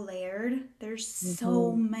so layered. There's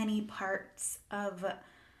so Mm-hmm. many parts of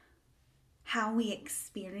how we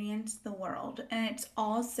experience the world, and it's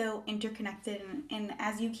all so interconnected. And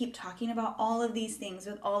as you keep talking about all of these things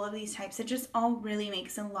with all of these types, it just all really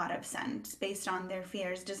makes a lot of sense based on their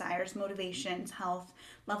fears, desires, motivations, health,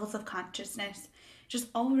 levels of consciousness. Just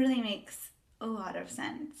all really makes a lot of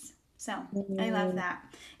sense. So I love Mm, that.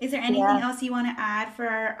 Is there anything yeah. else you want to add for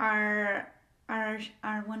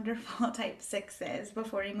our wonderful type sixes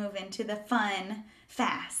before we move into the fun,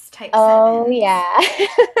 fast type Oh, sevens?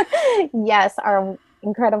 yeah. Yes, our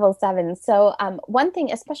incredible sevens. So, one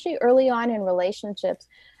thing, especially early on in relationships,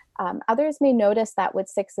 others may notice that with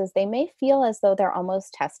sixes, they may feel as though they're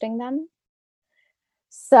almost testing them.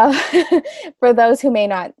 So, for those who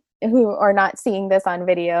are not seeing this on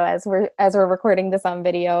video as we're recording this on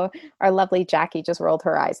video, our lovely Jackie just rolled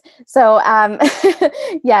her eyes. So,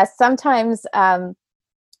 yes, sometimes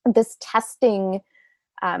this testing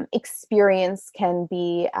experience can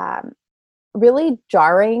be really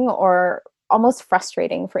jarring or almost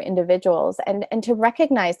frustrating for individuals, and to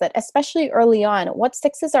recognize that, especially early on, what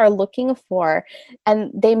sixes are looking for,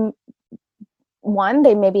 and they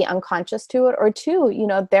may be unconscious to it, or two,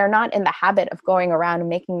 they're not in the habit of going around and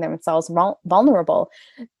making themselves vulnerable.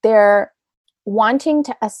 They're wanting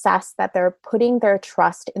to assess that they're putting their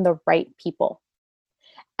trust in the right people,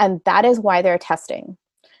 and that is why they're testing.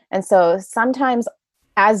 And so sometimes,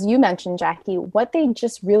 as you mentioned, Jackie, what they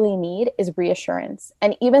just really need is reassurance.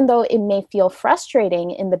 And even though it may feel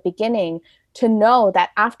frustrating in the beginning, to know that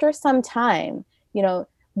after some time,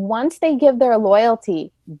 once they give their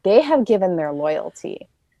loyalty, they have given their loyalty,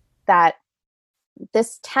 that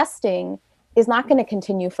this testing is not going to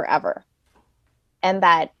continue forever. And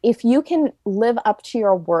that if you can live up to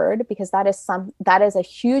your word, because that is a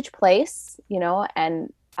huge place,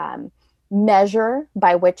 and measure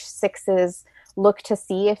by which sixes look to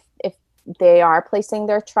see if they are placing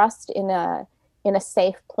their trust in a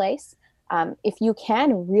safe place. If you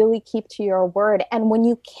can really keep to your word, and when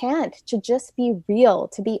you can't, to just be real,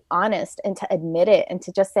 to be honest, and to admit it, and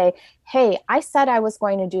to just say, hey, I said I was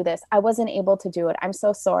going to do this, I wasn't able to do it, I'm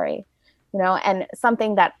so sorry. And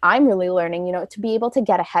something that I'm really learning, to be able to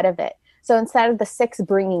get ahead of it. So instead of the six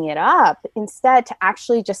bringing it up, instead to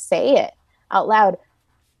actually just say it out loud.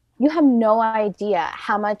 You have no idea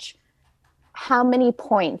how many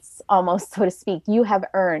points, almost, so to speak, you have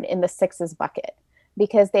earned in the sixes bucket,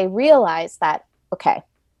 because they realize that, okay,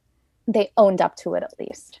 they owned up to it at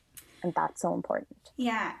least. And that's so important.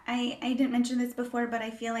 Yeah, I didn't mention this before, but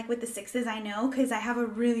I feel like with the sixes, I know because I have a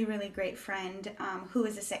really, really great friend who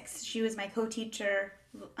is a six. She was my co teacher,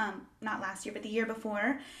 not last year, but the year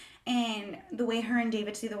before. And the way her and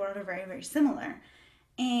David see the world are very, very similar.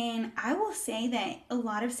 And I will say that a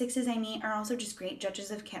lot of sixes I meet are also just great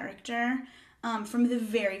judges of character from the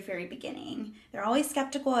very, very beginning. They're always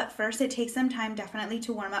skeptical at first. It takes them time, definitely,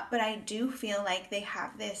 to warm up, but I do feel like they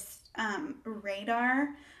have this radar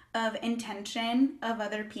of intention of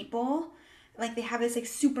other people. Like they have this like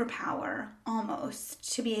superpower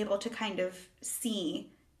almost to be able to kind of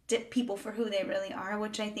see people for who they really are,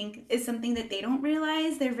 which I think is something that they don't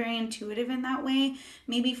realize. They're very intuitive in that way,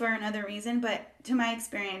 maybe for another reason, but to my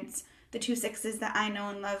experience, the two sixes that I know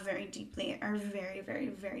and love very deeply are very, very,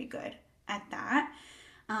 very good at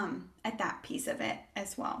that piece of it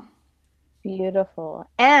as well. Beautiful.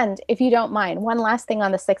 And if you don't mind, one last thing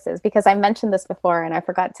on the sixes, because I mentioned this before and I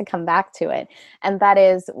forgot to come back to it. And that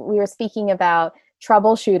is, we were speaking about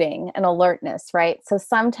troubleshooting and alertness, right? So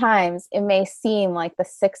sometimes it may seem like the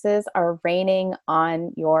sixes are raining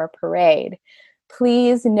on your parade.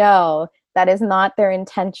 Please know that is not their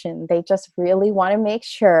intention. They just really want to make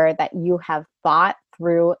sure that you have thought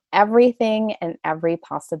through everything and every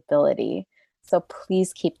possibility. So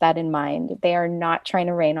please keep that in mind. They are not trying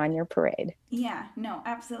to rain on your parade. Yeah, no,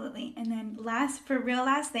 absolutely. And then last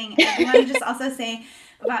thing, I do want to just also say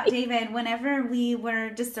about David, whenever we were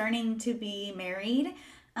discerning to be married,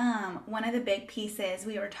 one of the big pieces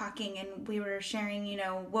we were talking and we were sharing,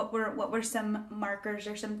 what were some markers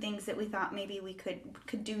or some things that we thought maybe we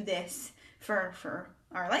could do this for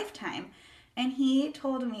our lifetime. And he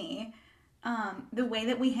told me the way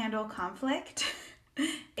that we handle conflict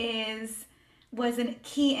is was a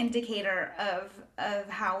key indicator of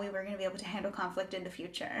how we were going to be able to handle conflict in the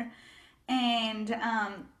future. And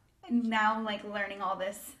now, like learning all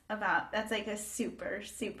this about that's like a super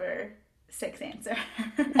super six answer.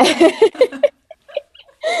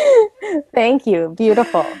 Thank you.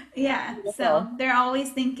 Beautiful. Yeah, so Beautiful. they're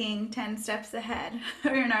always thinking 10 steps ahead,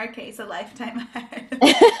 or in our case, a lifetime ahead.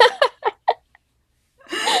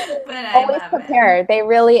 But I Always love it. prepared. They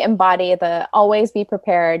really embody the always be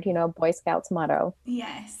prepared, Boy Scouts motto.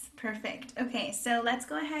 Yes, perfect. Okay, so let's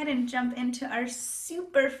go ahead and jump into our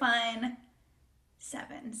super fun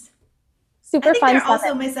sevens. I Super think fun they're also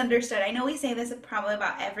seven. misunderstood. I know we say this probably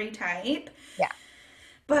about every type, Yeah.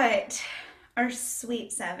 but our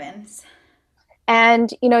sweet sevens.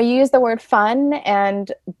 And, you use the word fun,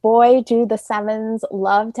 and boy, do the sevens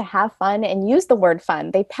love to have fun and use the word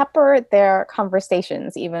fun. They pepper their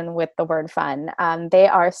conversations even with the word fun. They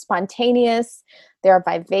are spontaneous, they're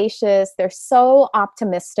vivacious, they're so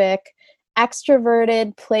optimistic,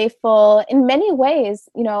 extroverted, playful. In many ways,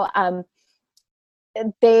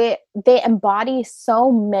 they embody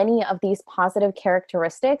so many of these positive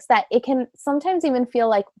characteristics that it can sometimes even feel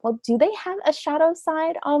like, well, do they have a shadow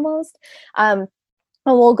side almost? And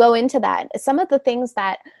we'll go into that. Some of the things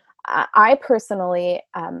that I personally,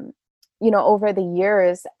 over the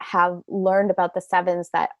years have learned about the sevens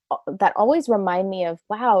that always remind me of,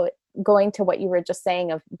 wow, going to what you were just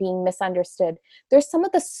saying of being misunderstood. They're some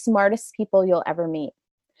of the smartest people you'll ever meet.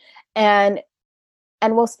 And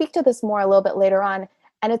we'll speak to this more a little bit later on.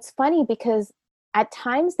 And it's funny because at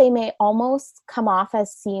times they may almost come off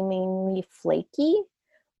as seemingly flaky,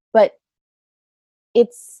 but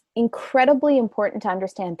it's incredibly important to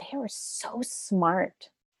understand they are so smart,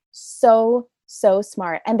 so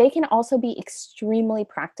smart. And they can also be extremely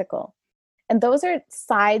practical. And those are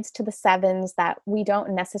sides to the sevens that we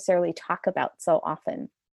don't necessarily talk about so often.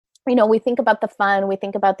 We think about the fun, we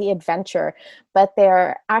think about the adventure, but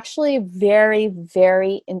they're actually very,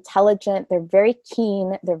 very intelligent. They're very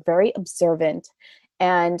keen. They're very observant.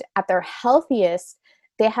 And at their healthiest,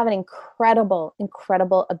 they have an incredible,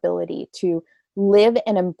 incredible ability to live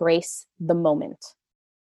and embrace the moment.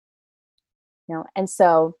 And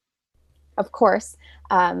so, of course,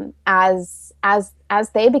 as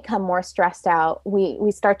they become more stressed out,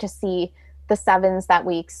 we start to see the sevens that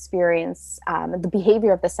we experience, the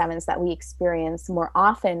behavior of the sevens that we experience more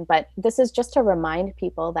often. But this is just to remind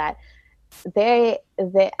people that they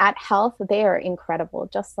at health, they are incredible,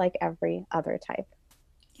 just like every other type.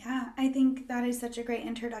 Yeah, I think that is such a great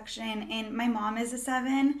introduction. And my mom is a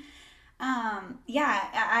seven. Yeah,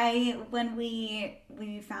 I when we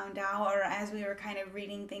found out, or as we were kind of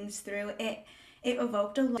reading things through, it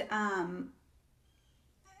evoked a lot.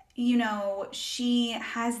 She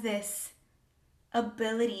has this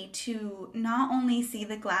ability to not only see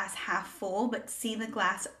the glass half full, but see the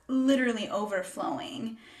glass literally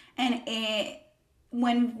overflowing. And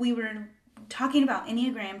when we were talking about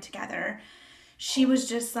Enneagram together, she was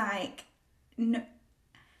just like, no,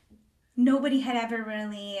 nobody had ever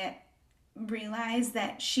really realized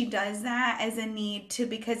that she does that as a need to,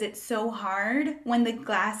 because it's so hard when the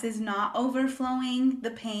glass is not overflowing,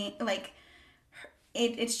 the pain, like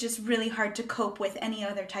it's just really hard to cope with any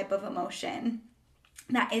other type of emotion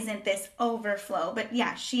that isn't this overflow. But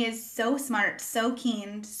yeah, she is so smart, so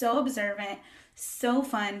keen, so observant, so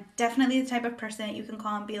fun. Definitely the type of person that you can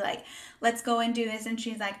call and be like, let's go and do this. And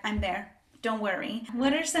she's like, I'm there. Don't worry.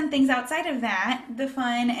 What are some things outside of that, the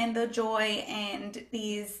fun and the joy and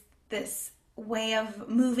this way of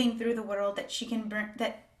moving through the world that she can bring,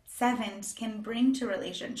 that sevens can bring to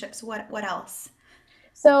relationships? What else?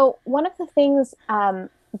 So one of the things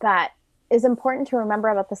that is important to remember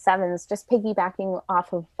about the sevens, just piggybacking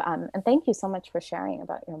off of, and thank you so much for sharing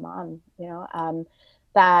about your mom,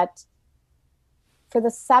 that for the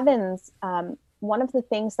sevens, one of the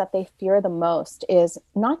things that they fear the most is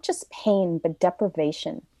not just pain, but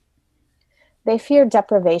deprivation. They fear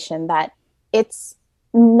deprivation, that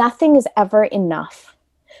nothing is ever enough.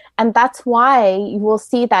 And that's why you will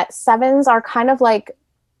see that sevens are kind of like,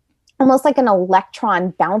 almost like an electron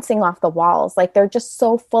bouncing off the walls. Like they're just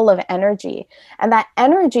so full of energy. And that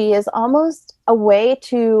energy is almost a way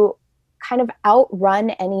to kind of outrun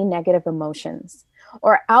any negative emotions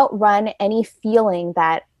or outrun any feeling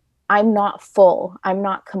that I'm not full, I'm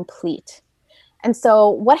not complete. And so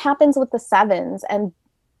what happens with the sevens, and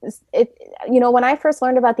when I first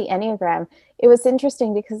learned about the Enneagram, it was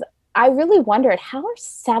interesting because I really wondered, how are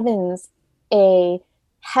sevens a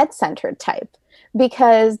head-centered type?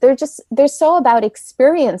 Because they're so about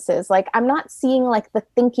experiences. Like I'm not seeing like the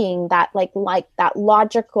thinking, that like that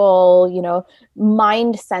logical,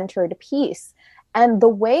 mind-centered piece. And the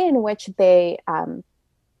way in which they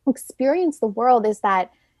experience the world is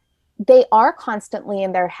that they are constantly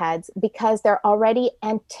in their heads because they're already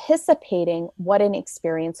anticipating what an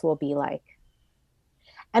experience will be like.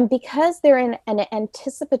 And because they're in an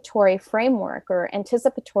anticipatory framework or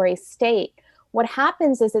anticipatory state, what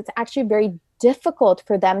happens is it's actually very difficult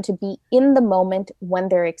for them to be in the moment when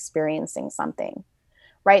they're experiencing something,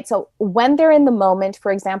 right? So when they're in the moment,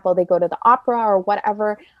 for example, they go to the opera or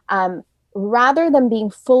whatever, rather than being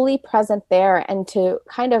fully present there and to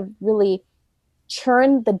kind of really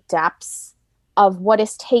churn the depths of what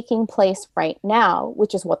is taking place right now,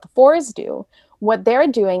 which is what the fours do, what they're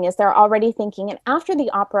doing is they're already thinking, and after the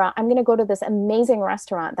opera, I'm going to go to this amazing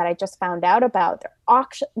restaurant that I just found out about.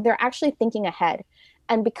 They're actually thinking ahead.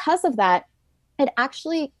 And because of that, it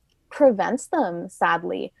actually prevents them,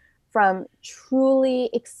 sadly, from truly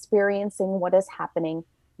experiencing what is happening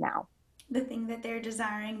now. The thing that they're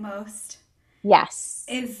desiring most Yes.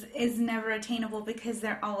 is never attainable because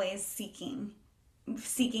they're always seeking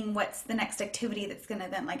what's the next activity that's going to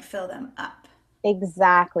then like fill them up.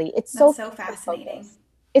 Exactly. That's so fascinating.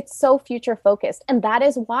 It's so future focused. And that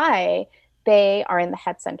is why they are in the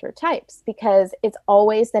head center types, because it's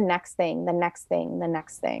always the next thing, the next thing, the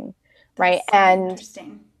next thing. Right. That's so and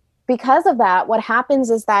interesting. Because of that, what happens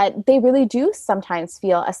is that they really do sometimes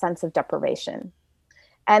feel a sense of deprivation.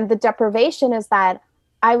 And the deprivation is that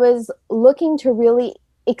I was looking to really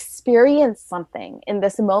experience something in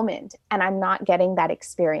this moment, and I'm not getting that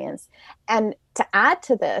experience. And to add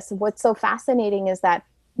to this, what's so fascinating is that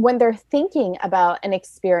when they're thinking about an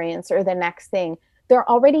experience or the next thing, they're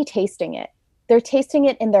already tasting it. They're tasting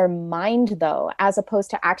it in their mind, though, as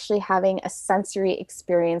opposed to actually having a sensory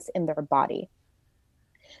experience in their body.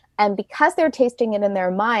 And because they're tasting it in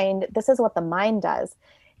their mind, this is what the mind does.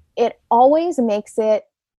 It always makes it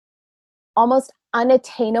almost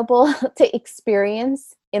unattainable to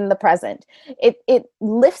experience in the present. It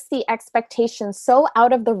lifts the expectation so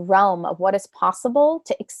out of the realm of what is possible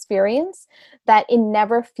to experience that it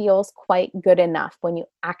never feels quite good enough when you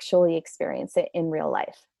actually experience it in real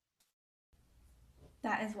life.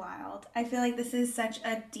 That is wild. I feel like this is such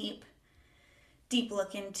a deep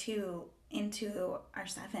look into our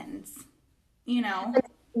sevens, you know?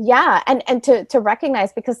 Yeah. And to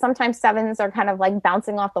recognize, because sometimes sevens are kind of like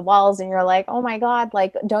bouncing off the walls and you're like, oh my God,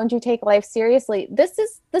 like, don't you take life seriously? This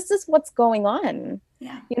is what's going on.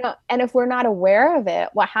 Yeah. You know, and if we're not aware of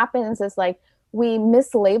it, what happens is like we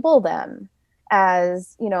mislabel them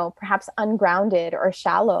as, you know, perhaps ungrounded or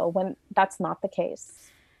shallow when that's not the case.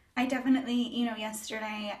 I definitely,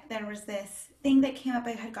 yesterday there was this thing that came up.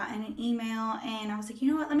 I had gotten an email and I was like,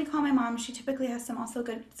 you know what, let me call my mom. She typically has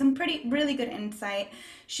some really good insight.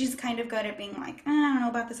 She's kind of good at being like, I don't know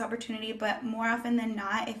about this opportunity, but more often than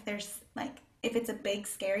not, if it's a big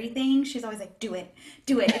scary thing, she's always like, do it.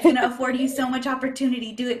 It's going to afford you so much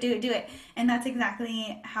opportunity. Do it. And that's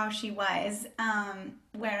exactly how she was.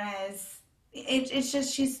 Whereas it's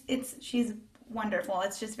just, she's wonderful.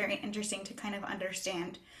 It's just very interesting to kind of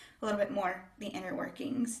understand a little bit more the inner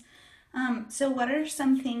workings. So what are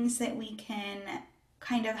some things that we can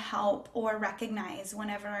kind of help or recognize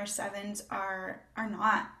whenever our sevens are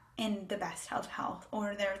not in the best health,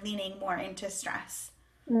 or they're leaning more into stress?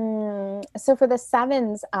 So for the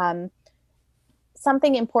sevens,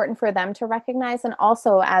 something important for them to recognize, and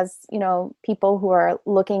also as, you know, people who are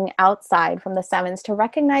looking outside from the sevens, to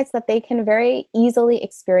recognize that they can very easily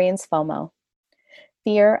experience FOMO,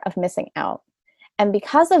 fear of missing out. And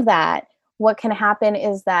because of that, what can happen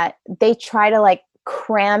is that they try to like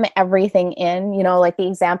cram everything in, you know, like the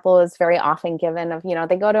example is very often given of, you know,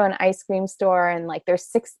 they go to an ice cream store and like there's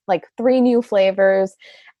 3 new flavors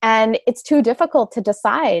and it's too difficult to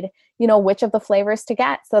decide, you know, which of the flavors to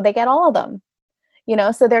get. So they get all of them, you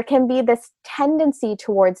know, so there can be this tendency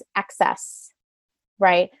towards excess,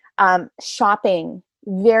 right? Shopping,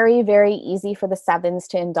 very, very easy for the sevens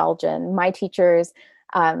to indulge in. My teachers,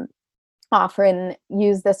 often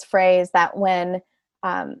use this phrase that when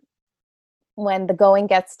the going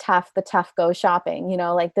gets tough, the tough go shopping. You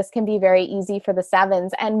know, like this can be very easy for the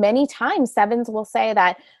sevens. And many times sevens will say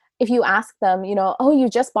that if you ask them, you know, oh, you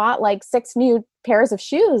just bought like 6 new pairs of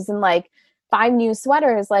shoes and like 5 new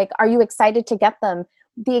sweaters, like, are you excited to get them?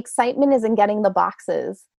 The excitement is in getting the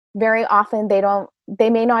boxes. Very often they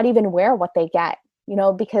may not even wear what they get, you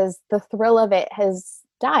know, because the thrill of it has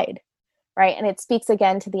died. Right. And it speaks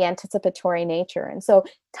again to the anticipatory nature. And so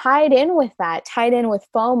tied in with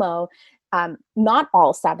FOMO, not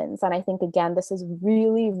all sevens. And I think, again, this is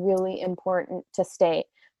really, really important to state,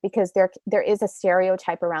 because there is a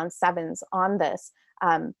stereotype around sevens on this.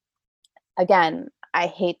 Again, I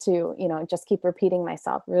hate to, you know, just keep repeating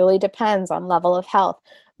myself. Really depends on level of health.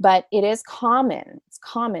 But it is common. It's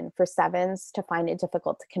common for sevens to find it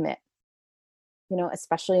difficult to commit, you know,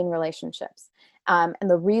 especially in relationships. And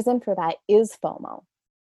the reason for that is FOMO,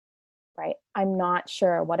 right? I'm not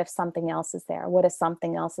sure. What if something else is there? What if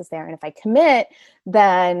something else is there? And if I commit,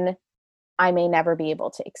 then I may never be able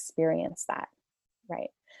to experience that, right?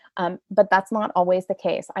 But that's not always the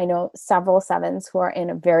case. I know several sevens who are in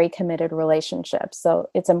a very committed relationship. So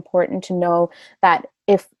it's important to know that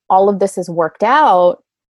if all of this is worked out,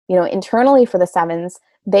 you know, internally for the sevens,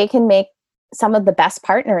 they can make some of the best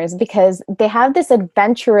partners because they have this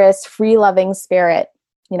adventurous, free-loving spirit,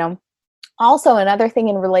 you know. Also, another thing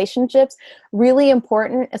in relationships, really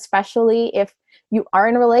important, especially if you are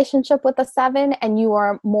in a relationship with a 7 and you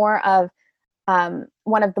are more of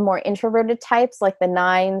one of the more introverted types, like the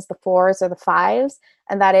 9s, the 4s, or the 5s.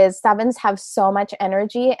 And that is, 7s have so much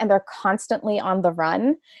energy and they're constantly on the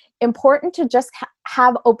run. Important to just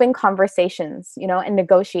have open conversations, and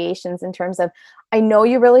negotiations in terms of, I know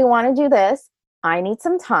you really want to do this. I need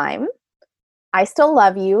some time. I still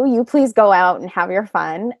love you. You please go out and have your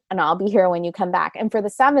fun, and I'll be here when you come back. And for the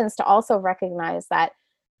 7s to also recognize that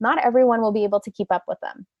not everyone will be able to keep up with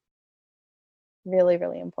them. Really,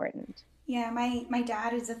 really important. Yeah, my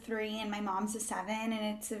dad is a 3 and my mom's a 7,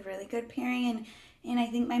 and it's a really good pairing. And I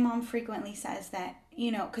think my mom frequently says that,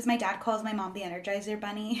 because my dad calls my mom the Energizer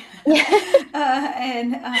Bunny.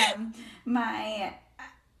 And I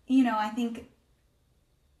think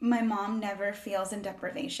my mom never feels in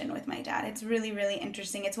deprivation with my dad. It's really, really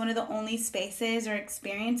interesting. It's one of the only spaces or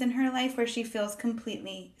experience in her life where she feels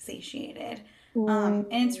completely satiated. And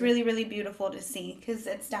it's really, really beautiful to see, because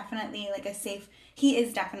it's definitely like he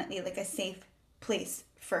is definitely like a safe place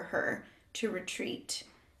for her to retreat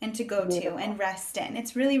and to go to and rest in.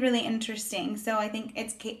 It's really, really interesting. So I think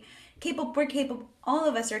it's capable, all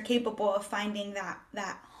of us are capable of finding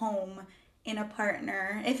that home in a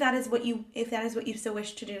partner, if that is what you so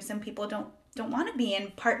wish to do. Some people don't want to be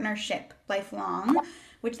in partnership lifelong,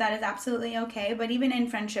 which that is absolutely okay. But even in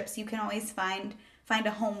friendships, you can always find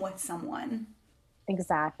a home with someone.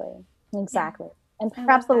 Exactly. Yeah, And I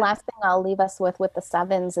perhaps love the that. last thing I'll leave us with the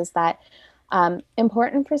 7s is that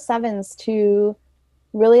important for 7s to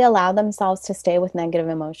really allow themselves to stay with negative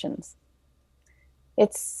emotions.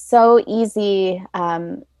 It's so easy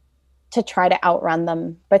to try to outrun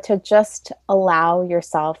them, but to just allow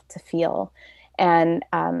yourself to feel. And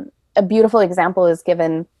a beautiful example is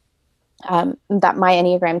given that my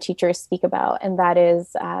Enneagram teachers speak about, and that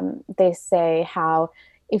is they say how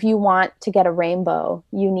if you want to get a rainbow,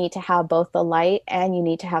 you need to have both the light and you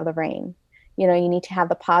need to have the rain. You need to have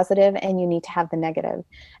the positive and you need to have the negative.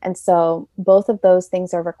 And so both of those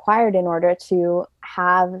things are required in order to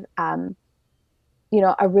have a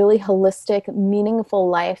really holistic, meaningful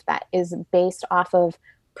life that is based off of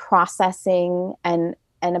processing and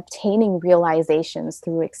obtaining realizations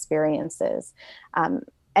through experiences.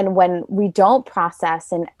 And when we don't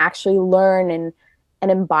process and actually learn and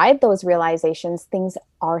imbibe those realizations, things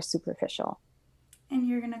are superficial. And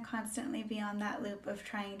you're gonna constantly be on that loop of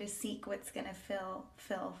trying to seek what's gonna fill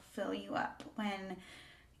you up, when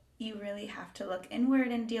you really have to look inward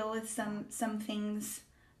and deal with some things,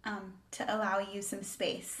 to allow you some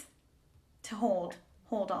space to hold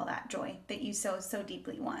all that joy that you so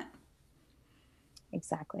deeply want.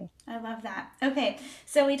 Exactly. I love that. Okay,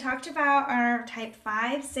 so we talked about our type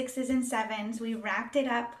 5, 6s, and 7s. We wrapped it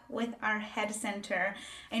up with our head center.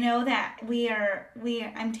 I know that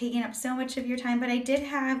I'm taking up so much of your time, but I did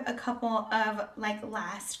have a couple of like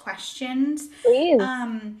last questions Please.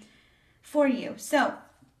 um, for you. So,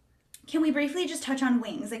 can we briefly just touch on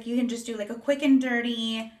wings? Like, you can just do like a quick and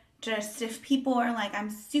dirty. Just if people are like,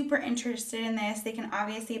 I'm super interested in this, they can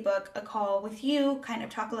obviously book a call with you, kind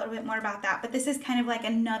of talk a little bit more about that. But this is kind of like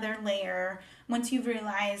another layer. Once you've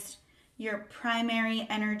realized your primary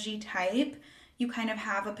energy type, you kind of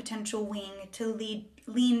have a potential wing to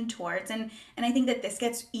lean towards. And I think that this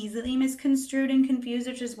gets easily misconstrued and confused,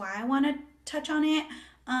 which is why I want to touch on it.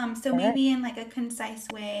 So Sure. maybe in like a concise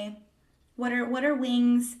way, what are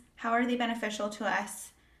wings? How are they beneficial to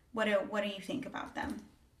us? What do you think about them?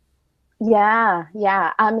 Yeah,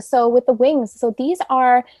 yeah. So with the wings, so these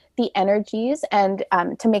are the energies, and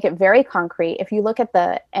to make it very concrete, if you look at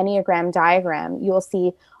the Enneagram diagram, you will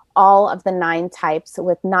see all of the 9 types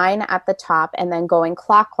with 9 at the top, and then going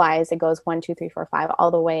clockwise, it goes 1, 2, 3, 4, 5,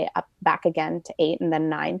 all the way up back again to 8, and then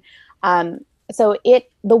 9. So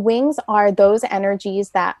the wings are those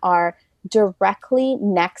energies that are directly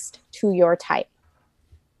next to your type.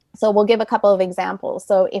 So we'll give a couple of examples.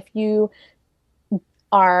 So if you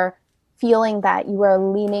are feeling that you are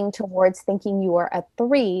leaning towards thinking you are a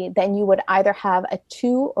 3, then you would either have a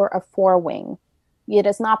 2 or a 4 wing. It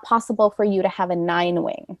is not possible for you to have a 9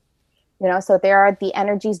 wing. So there are the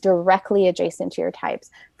energies directly adjacent to your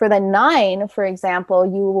types. For the 9, for example,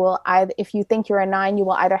 you will either, if you think you're a 9, you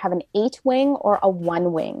will either have an 8 wing or a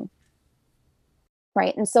 1 wing.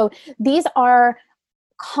 Right. And so these are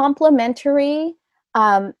complementary,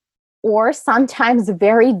 or sometimes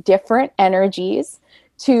very different energies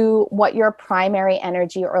to what your primary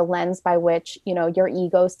energy or lens by which your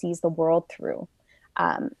ego sees the world through.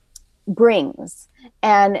 brings.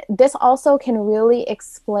 And this also can really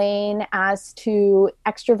explain as to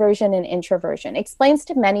extroversion and introversion. It explains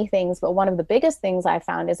to many things, but one of the biggest things I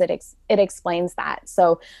found is it explains that.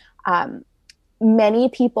 So many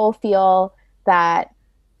people feel that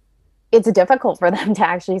it's difficult for them to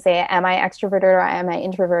actually say, am I extroverted or am I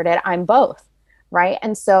introverted? I'm both, right?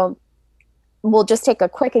 And so we'll just take a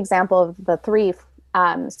quick example of the three.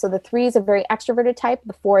 So the 3 is a very extroverted type.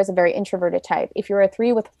 The 4 is a very introverted type. If you're a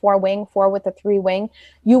 3 with a 4 wing, 4 with a 3 wing,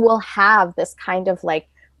 you will have this kind of like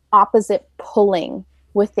opposite pulling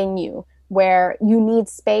within you where you need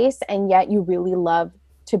space and yet you really love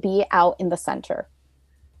to be out in the center.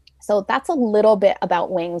 So that's a little bit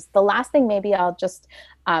about wings. The last thing maybe I'll just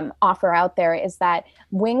offer out there is that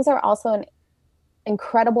wings are also an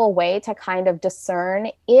incredible way to kind of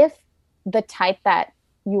discern if the type that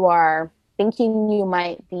you are thinking you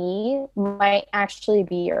might be might actually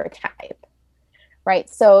be your type, right?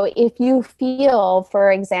 So if you feel,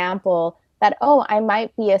 for example, that, oh, I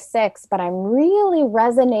might be a 6, but I'm really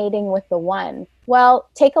resonating with the 1, well,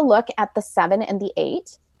 take a look at the 7 and the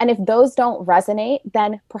 8. And if those don't resonate,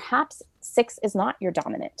 then perhaps 6 is not your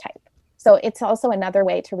dominant type. So it's also another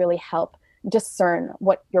way to really help discern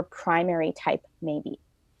what your primary type may be.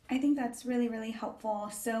 I think that's really, really helpful.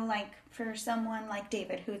 So like for someone like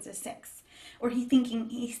David who's a 6, or he's thinking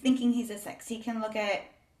he's a 6, he can look at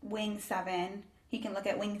wing 7, he can look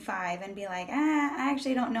at wing 5 and be like, I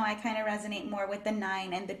actually don't know. I kind of resonate more with the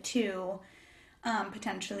 9 and the 2,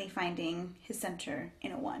 potentially finding his center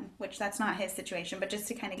in a 1, which that's not his situation, but just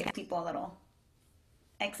to kind of give people a little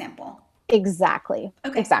example. Exactly.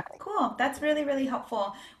 Okay, Exactly. cool. That's really, really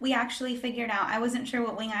helpful. We actually figured out, I wasn't sure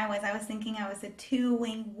what wing I was. I was thinking I was a 2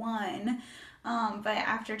 wing 1. But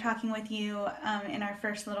after talking with you in our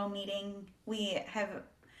first little meeting, we have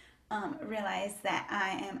realized that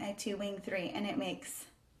I am a 2 wing 3, and it makes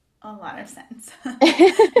a lot of sense.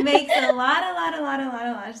 It makes a lot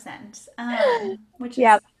of sense. Which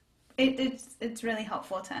Yeah. is it's really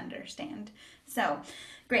helpful to understand. So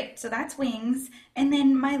great. So that's wings. And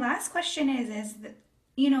then my last question is that,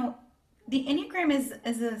 you know, the Enneagram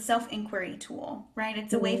is a self-inquiry tool, right?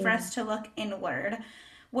 It's a way for us to look inward.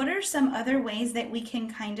 What are some other ways that we can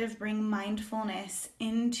kind of bring mindfulness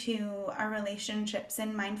into our relationships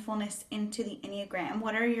and mindfulness into the Enneagram?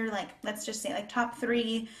 What are your, like, let's just say like top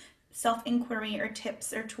 3 self-inquiry or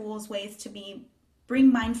tips or tools, ways to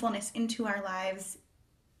bring mindfulness into our lives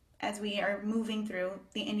as we are moving through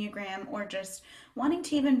the Enneagram, or just wanting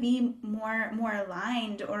to even be more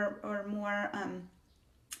aligned, or more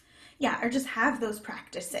or just have those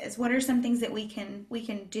practices? What are some things that we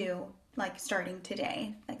can do, like starting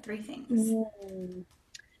today, like 3 things? Mm.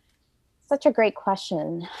 Such a great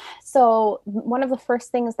question. So one of the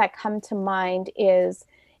first things that come to mind is,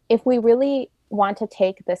 if we really want to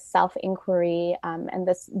take this self-inquiry and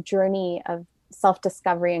this journey of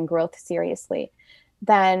self-discovery and growth seriously,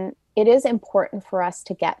 then it is important for us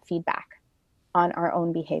to get feedback on our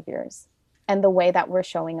own behaviors and the way that we're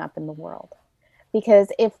showing up in the world.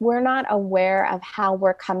 Because if we're not aware of how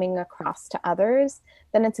we're coming across to others,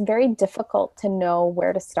 then it's very difficult to know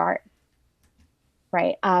where to start,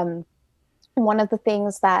 right? One of the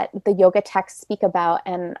things that the yoga texts speak about,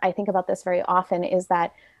 and I think about this very often, is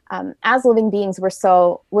that as living beings, we're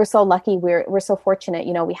so lucky, we're so fortunate.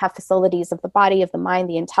 You know, we have facilities of the body, of the mind,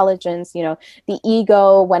 the intelligence, you know, the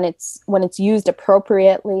ego when it's used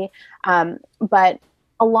appropriately. But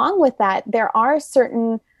along with that, there are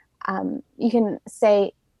certain you can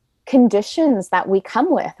say conditions that we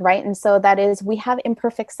come with, right? And so that is, we have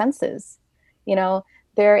imperfect senses. You know,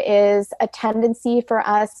 there is a tendency for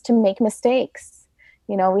us to make mistakes.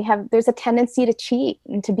 You know, there's a tendency to cheat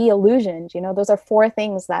and to be illusioned. You know, those are 4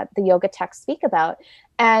 things that the yoga texts speak about.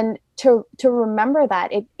 And to remember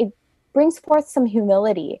that, it brings forth some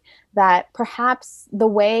humility, that perhaps the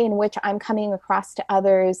way in which I'm coming across to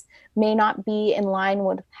others may not be in line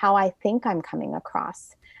with how I think I'm coming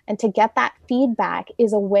across. And to get that feedback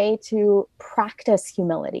is a way to practice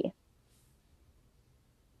humility.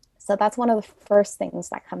 So that's one of the first things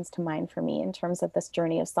that comes to mind for me in terms of this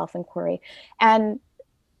journey of self-inquiry. And,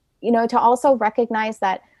 you know, to also recognize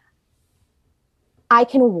that I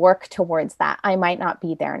can work towards that. I might not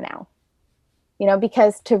be there now. You know,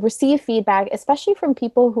 because to receive feedback, especially from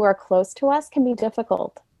people who are close to us, can be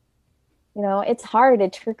difficult. You know, it's hard.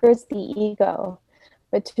 It triggers the ego.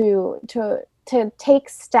 But to take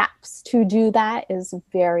steps to do that is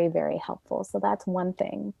very, very helpful. So that's one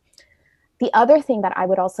thing. The other thing that I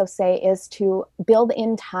would also say is to build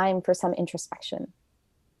in time for some introspection,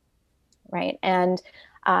 right? And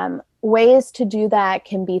ways to do that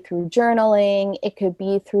can be through journaling. It could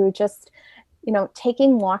be through just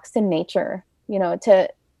taking walks in nature, to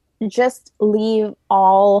just leave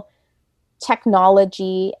all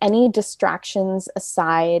technology, any distractions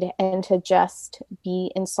aside, and to just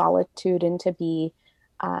be in solitude and to be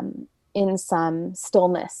in some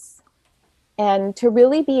stillness, and to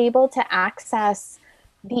really be able to access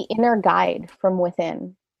the inner guide from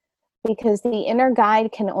within. Because the inner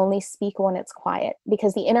guide can only speak when it's quiet,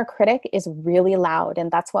 because the inner critic is really loud, and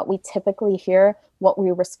that's what we typically hear, what we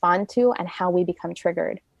respond to, and how we become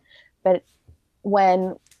triggered. But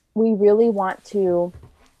when we really want to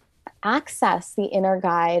access the inner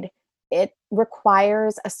guide, it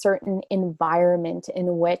requires a certain environment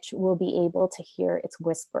in which we'll be able to hear its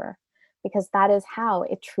whisper, because that is how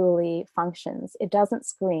it truly functions. It doesn't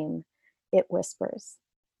scream, it whispers.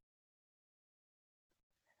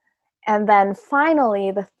 And then finally,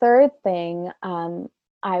 the third thing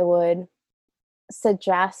I would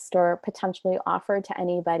suggest or potentially offer to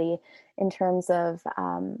anybody in terms of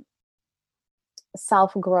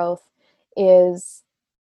self growth is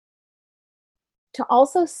to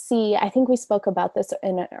also see, I think we spoke about this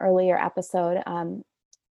in an earlier episode,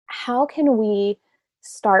 how can we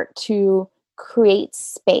start to create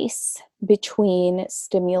space between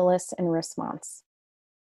stimulus and response,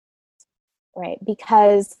 right?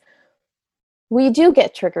 Because we do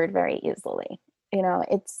get triggered very easily.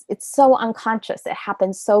 It's so unconscious. It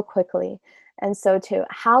happens so quickly. And so too,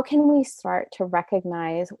 how can we start to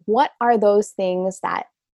recognize what are those things that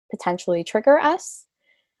potentially trigger us?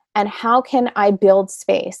 And how can I build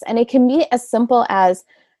space? And it can be as simple as,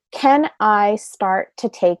 can I start to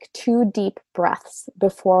take 2 deep breaths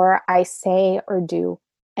before I say or do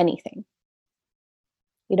anything?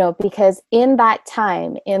 Because in that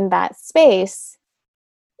time, in that space,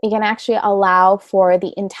 it can actually allow for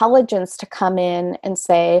the intelligence to come in and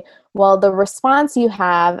say, well, the response you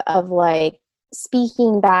have of like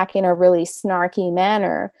speaking back in a really snarky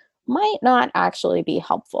manner might not actually be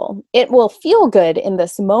helpful. It will feel good in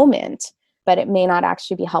this moment, but it may not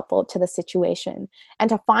actually be helpful to the situation. And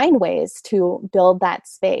to find ways to build that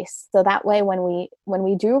space, so that way when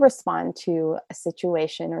we do respond to a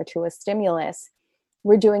situation or to a stimulus,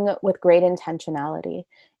 we're doing it with great intentionality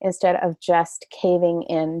instead of just caving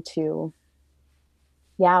into,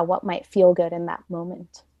 what might feel good in that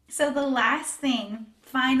moment. So, the last thing,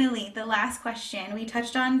 finally, the last question, we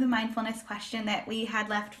touched on the mindfulness question that we had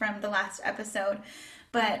left from the last episode,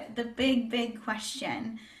 but the big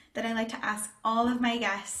question that I like to ask all of my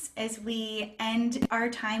guests as we end our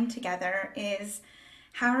time together is,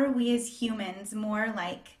 how are we as humans more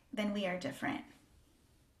alike than we are different?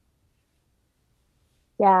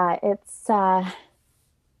 Yeah, it's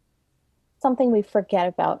something we forget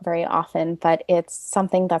about very often, but it's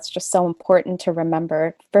something that's just so important to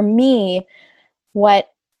remember. For me,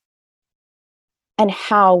 what and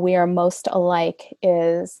how we are most alike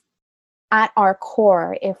is, at our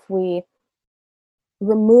core, if we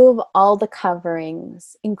remove all the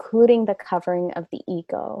coverings, including the covering of the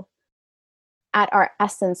ego, at our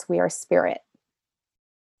essence, we are spirit.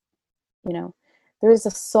 There is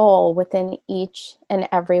a soul within each and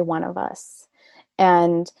every one of us.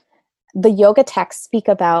 And the yoga texts speak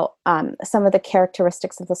about some of the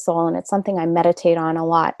characteristics of the soul, and it's something I meditate on a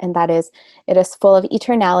lot. And that is, it is full of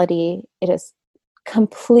eternality, it is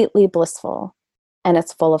completely blissful, and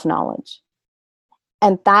it's full of knowledge.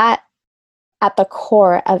 And that, at the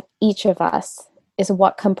core of each of us, is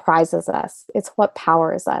what comprises us. It's what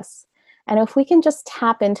powers us. And if we can just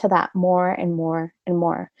tap into that more and more and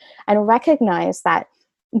more, and recognize that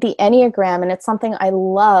the Enneagram, and it's something I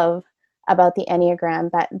love about the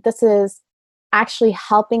Enneagram, that this is actually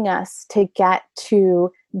helping us to get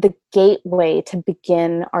to the gateway to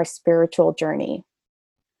begin our spiritual journey,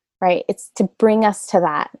 right? It's to bring us to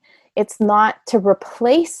that. It's not to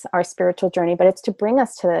replace our spiritual journey, but it's to bring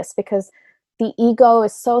us to this, because the ego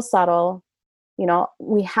is so subtle.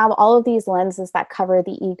 We have all of these lenses that cover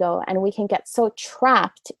the ego, and we can get so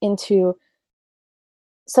trapped into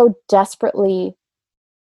so desperately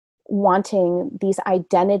wanting these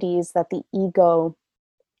identities that the ego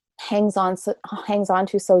hangs on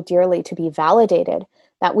to so dearly to be validated,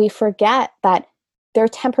 that we forget that they're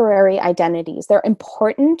temporary identities. They're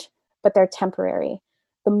important, but they're temporary.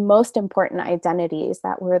 The most important identity is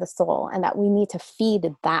that we're the soul, and that we need to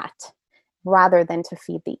feed that rather than to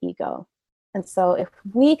feed the ego. And so if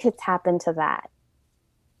we could tap into that,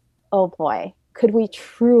 oh boy, could we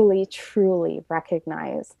truly, truly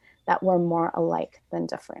recognize that we're more alike than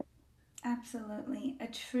different. Absolutely.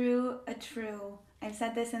 I've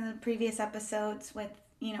said this in the previous episodes with,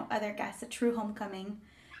 other guests, a true homecoming.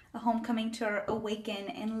 a homecoming to awaken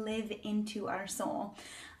and live into our soul.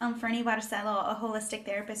 Fernie Barcelo, a holistic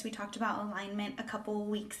therapist, we talked about alignment a couple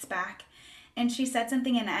weeks back. And she said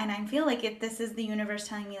something, and I feel like this is the universe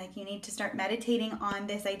telling me, like, you need to start meditating on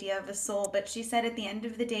this idea of a soul. But she said at the end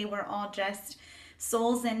of the day, we're all just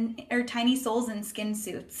souls and or tiny souls in skin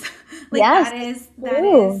suits. Like Yes, that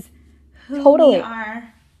true. is who we Totally.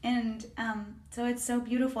 are. And so it's so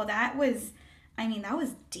beautiful. That was, I mean, that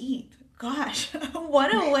was deep. Gosh,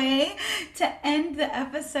 what a way to end the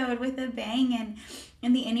episode with a bang.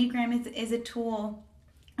 And the Enneagram is a tool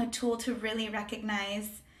to really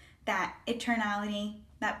recognize that eternality,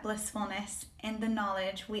 that blissfulness, and the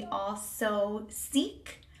knowledge we all so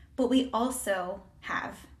seek, but we also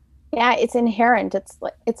have. Yeah, it's inherent. It's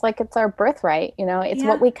like it's our birthright, you know, it's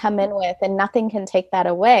what Yeah, we come in with and nothing can take that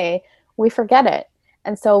away. We forget it.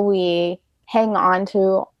 And so we hang on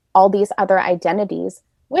to all these other identities,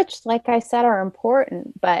 which, like I said, are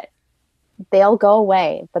important, but they'll go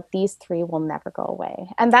away. But these three will never go away.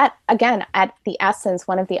 And that, again, at the essence,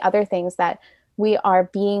 one of the other things that we are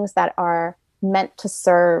beings that are meant to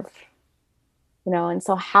serve, you know, and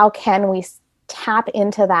so how can we tap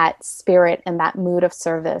into that spirit and that mood of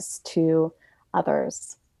service to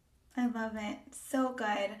others? I love it. So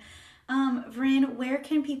good. Vrin, where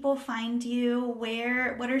can people find you?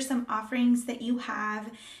 What are some offerings that you have?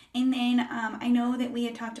 And then I know that we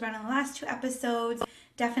had talked about in the last two episodes,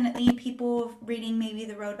 definitely people reading maybe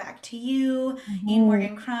The Road Back to You, Ian Mhm.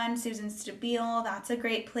 Morgan Cron, Susan Stabile. That's a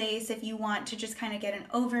great place. If you want to just kind of get an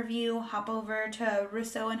overview, hop over to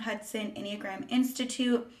Russo and Hudson Enneagram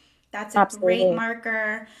Institute. That's a great Absolutely.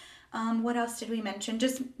 marker. What else did we mention?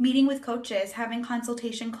 Just meeting with coaches, having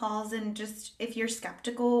consultation calls, and just if you're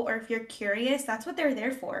skeptical or if you're curious, that's what they're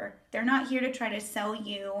there for. They're not here to try to sell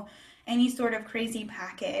you any sort of crazy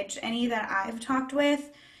package. Any that I've talked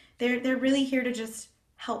with, they're really here to just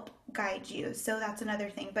help guide you. So that's another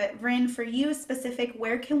thing. But Vrin, for you specific,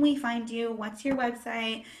 where can we find you? What's your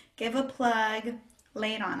website? Give a plug.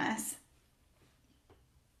 Lay it on us.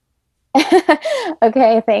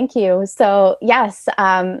 Okay, thank you. So, yes,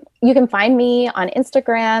 you can find me on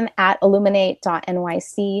Instagram at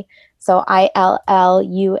illuminate.nyc. So,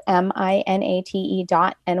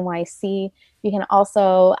 ILLUMINATE.NYC. You can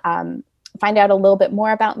also find out a little bit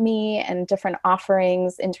more about me and different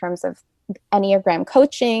offerings in terms of Enneagram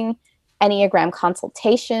coaching, Enneagram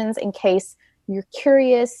consultations, in case you're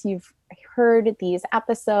curious, you've heard these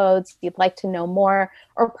episodes, you'd like to know more,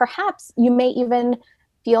 or perhaps you may even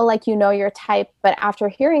feel like you know your type, but after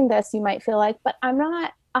hearing this, you might feel like, but I'm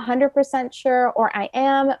not 100% sure, or I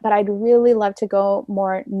am, but I'd really love to go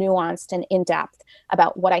more nuanced and in depth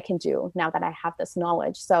about what I can do now that I have this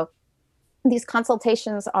knowledge. So these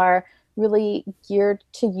consultations are really geared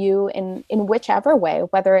to you in whichever way,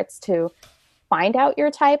 whether it's to find out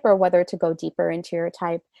your type or whether to go deeper into your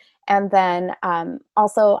type. And then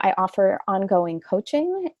also, I offer ongoing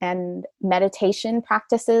coaching and meditation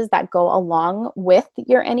practices that go along with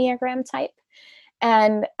your Enneagram type.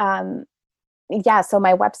 And yeah, so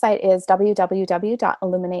my website is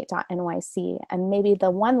www.illuminate.nyc. And maybe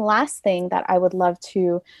the one last thing that I would love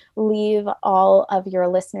to leave all of your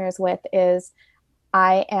listeners with is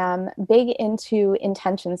I am big into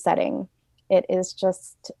intention setting. It is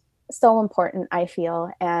just so important, I feel.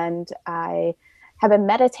 And I have been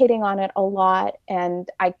meditating on it a lot. And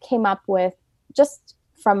I came up with, just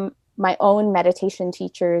from my own meditation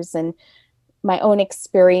teachers and my own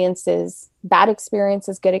experiences, bad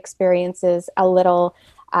experiences, good experiences, a little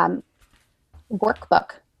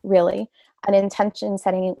workbook, really, an intention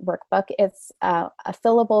setting workbook. It's a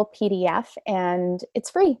fillable PDF and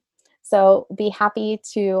it's free. So be happy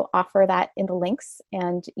to offer that in the links,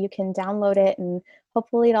 and you can download it, and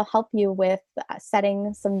hopefully it'll help you with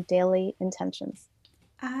setting some daily intentions.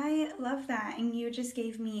 I love that. And you just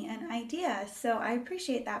gave me an idea. So I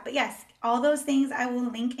appreciate that. But yes, all those things I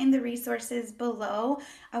will link in the resources below.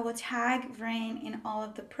 I will tag Vrin in all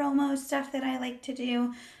of the promo stuff that I like to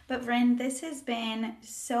do. But Vrin, this has been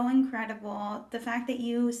so incredible. The fact that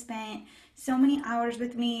you spent so many hours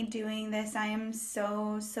with me doing this, I am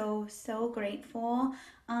so, so, so grateful.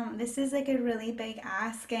 This is like a really big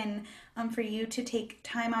ask, and for you to take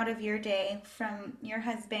time out of your day from your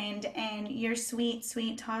husband and your sweet,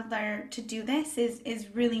 sweet toddler to do this is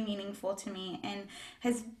really meaningful to me and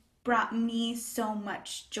has brought me so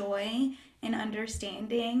much joy and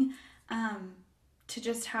understanding to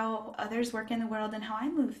just how others work in the world and how I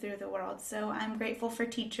move through the world. So I'm grateful for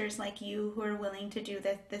teachers like you who are willing to do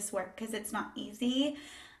this work because it's not easy.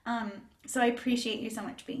 So I appreciate you so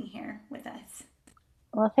much being here with us.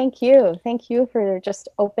 Well, thank you. Thank you for just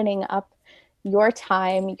opening up your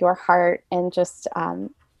time, your heart, and just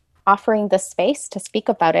offering the space to speak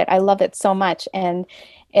about it. I love it so much. And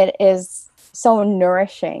it is so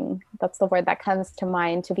nourishing. That's the word that comes to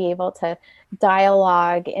mind, to be able to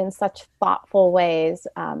dialogue in such thoughtful ways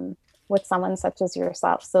with someone such as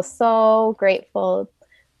yourself. So grateful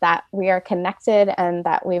that we are connected and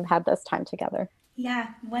that we've had this time together. Yeah,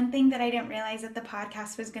 one thing that I didn't realize that the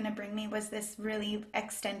podcast was going to bring me was this really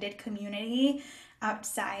extended community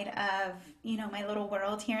outside of, my little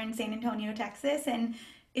world here in San Antonio, Texas. And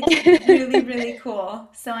it's really, really cool.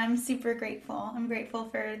 So I'm super grateful. I'm grateful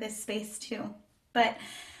for this space too. But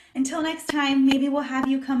until next time, maybe we'll have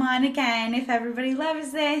you come on again if everybody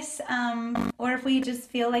loves this, or if we just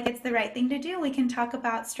feel like it's the right thing to do. We can talk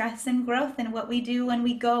about stress and growth and what we do when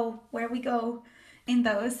we go, where we go in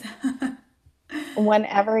those.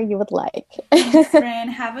 Whenever you would like. Thanks, Bryn.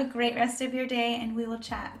 Have a great rest of your day, and we will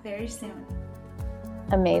chat very soon.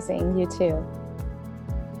 Amazing. You too.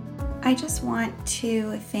 I just want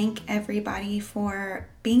to thank everybody for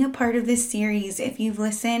being a part of this series. If you've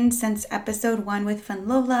listened since episode 1 with Fun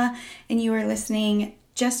Lola, and you are listening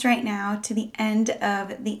just right now to the end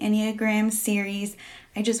of the Enneagram series,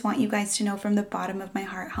 I just want you guys to know from the bottom of my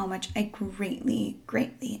heart how much I greatly,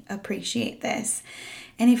 greatly appreciate this.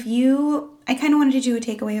 And I kind of wanted to do a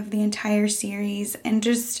takeaway of the entire series and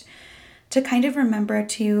just to kind of remember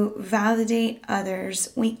to validate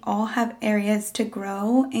others. We all have areas to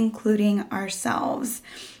grow, including ourselves.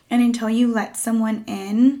 And until you let someone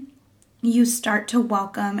in, you start to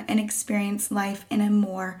welcome and experience life in a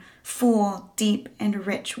more full, deep, and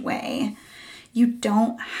rich way. You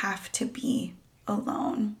don't have to be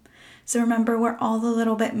alone. So remember, we're all a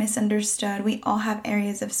little bit misunderstood. We all have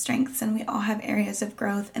areas of strengths and we all have areas of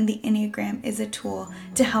growth, and the Enneagram is a tool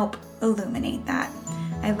to help illuminate that.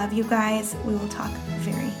 I love you guys. We will talk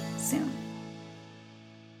very soon.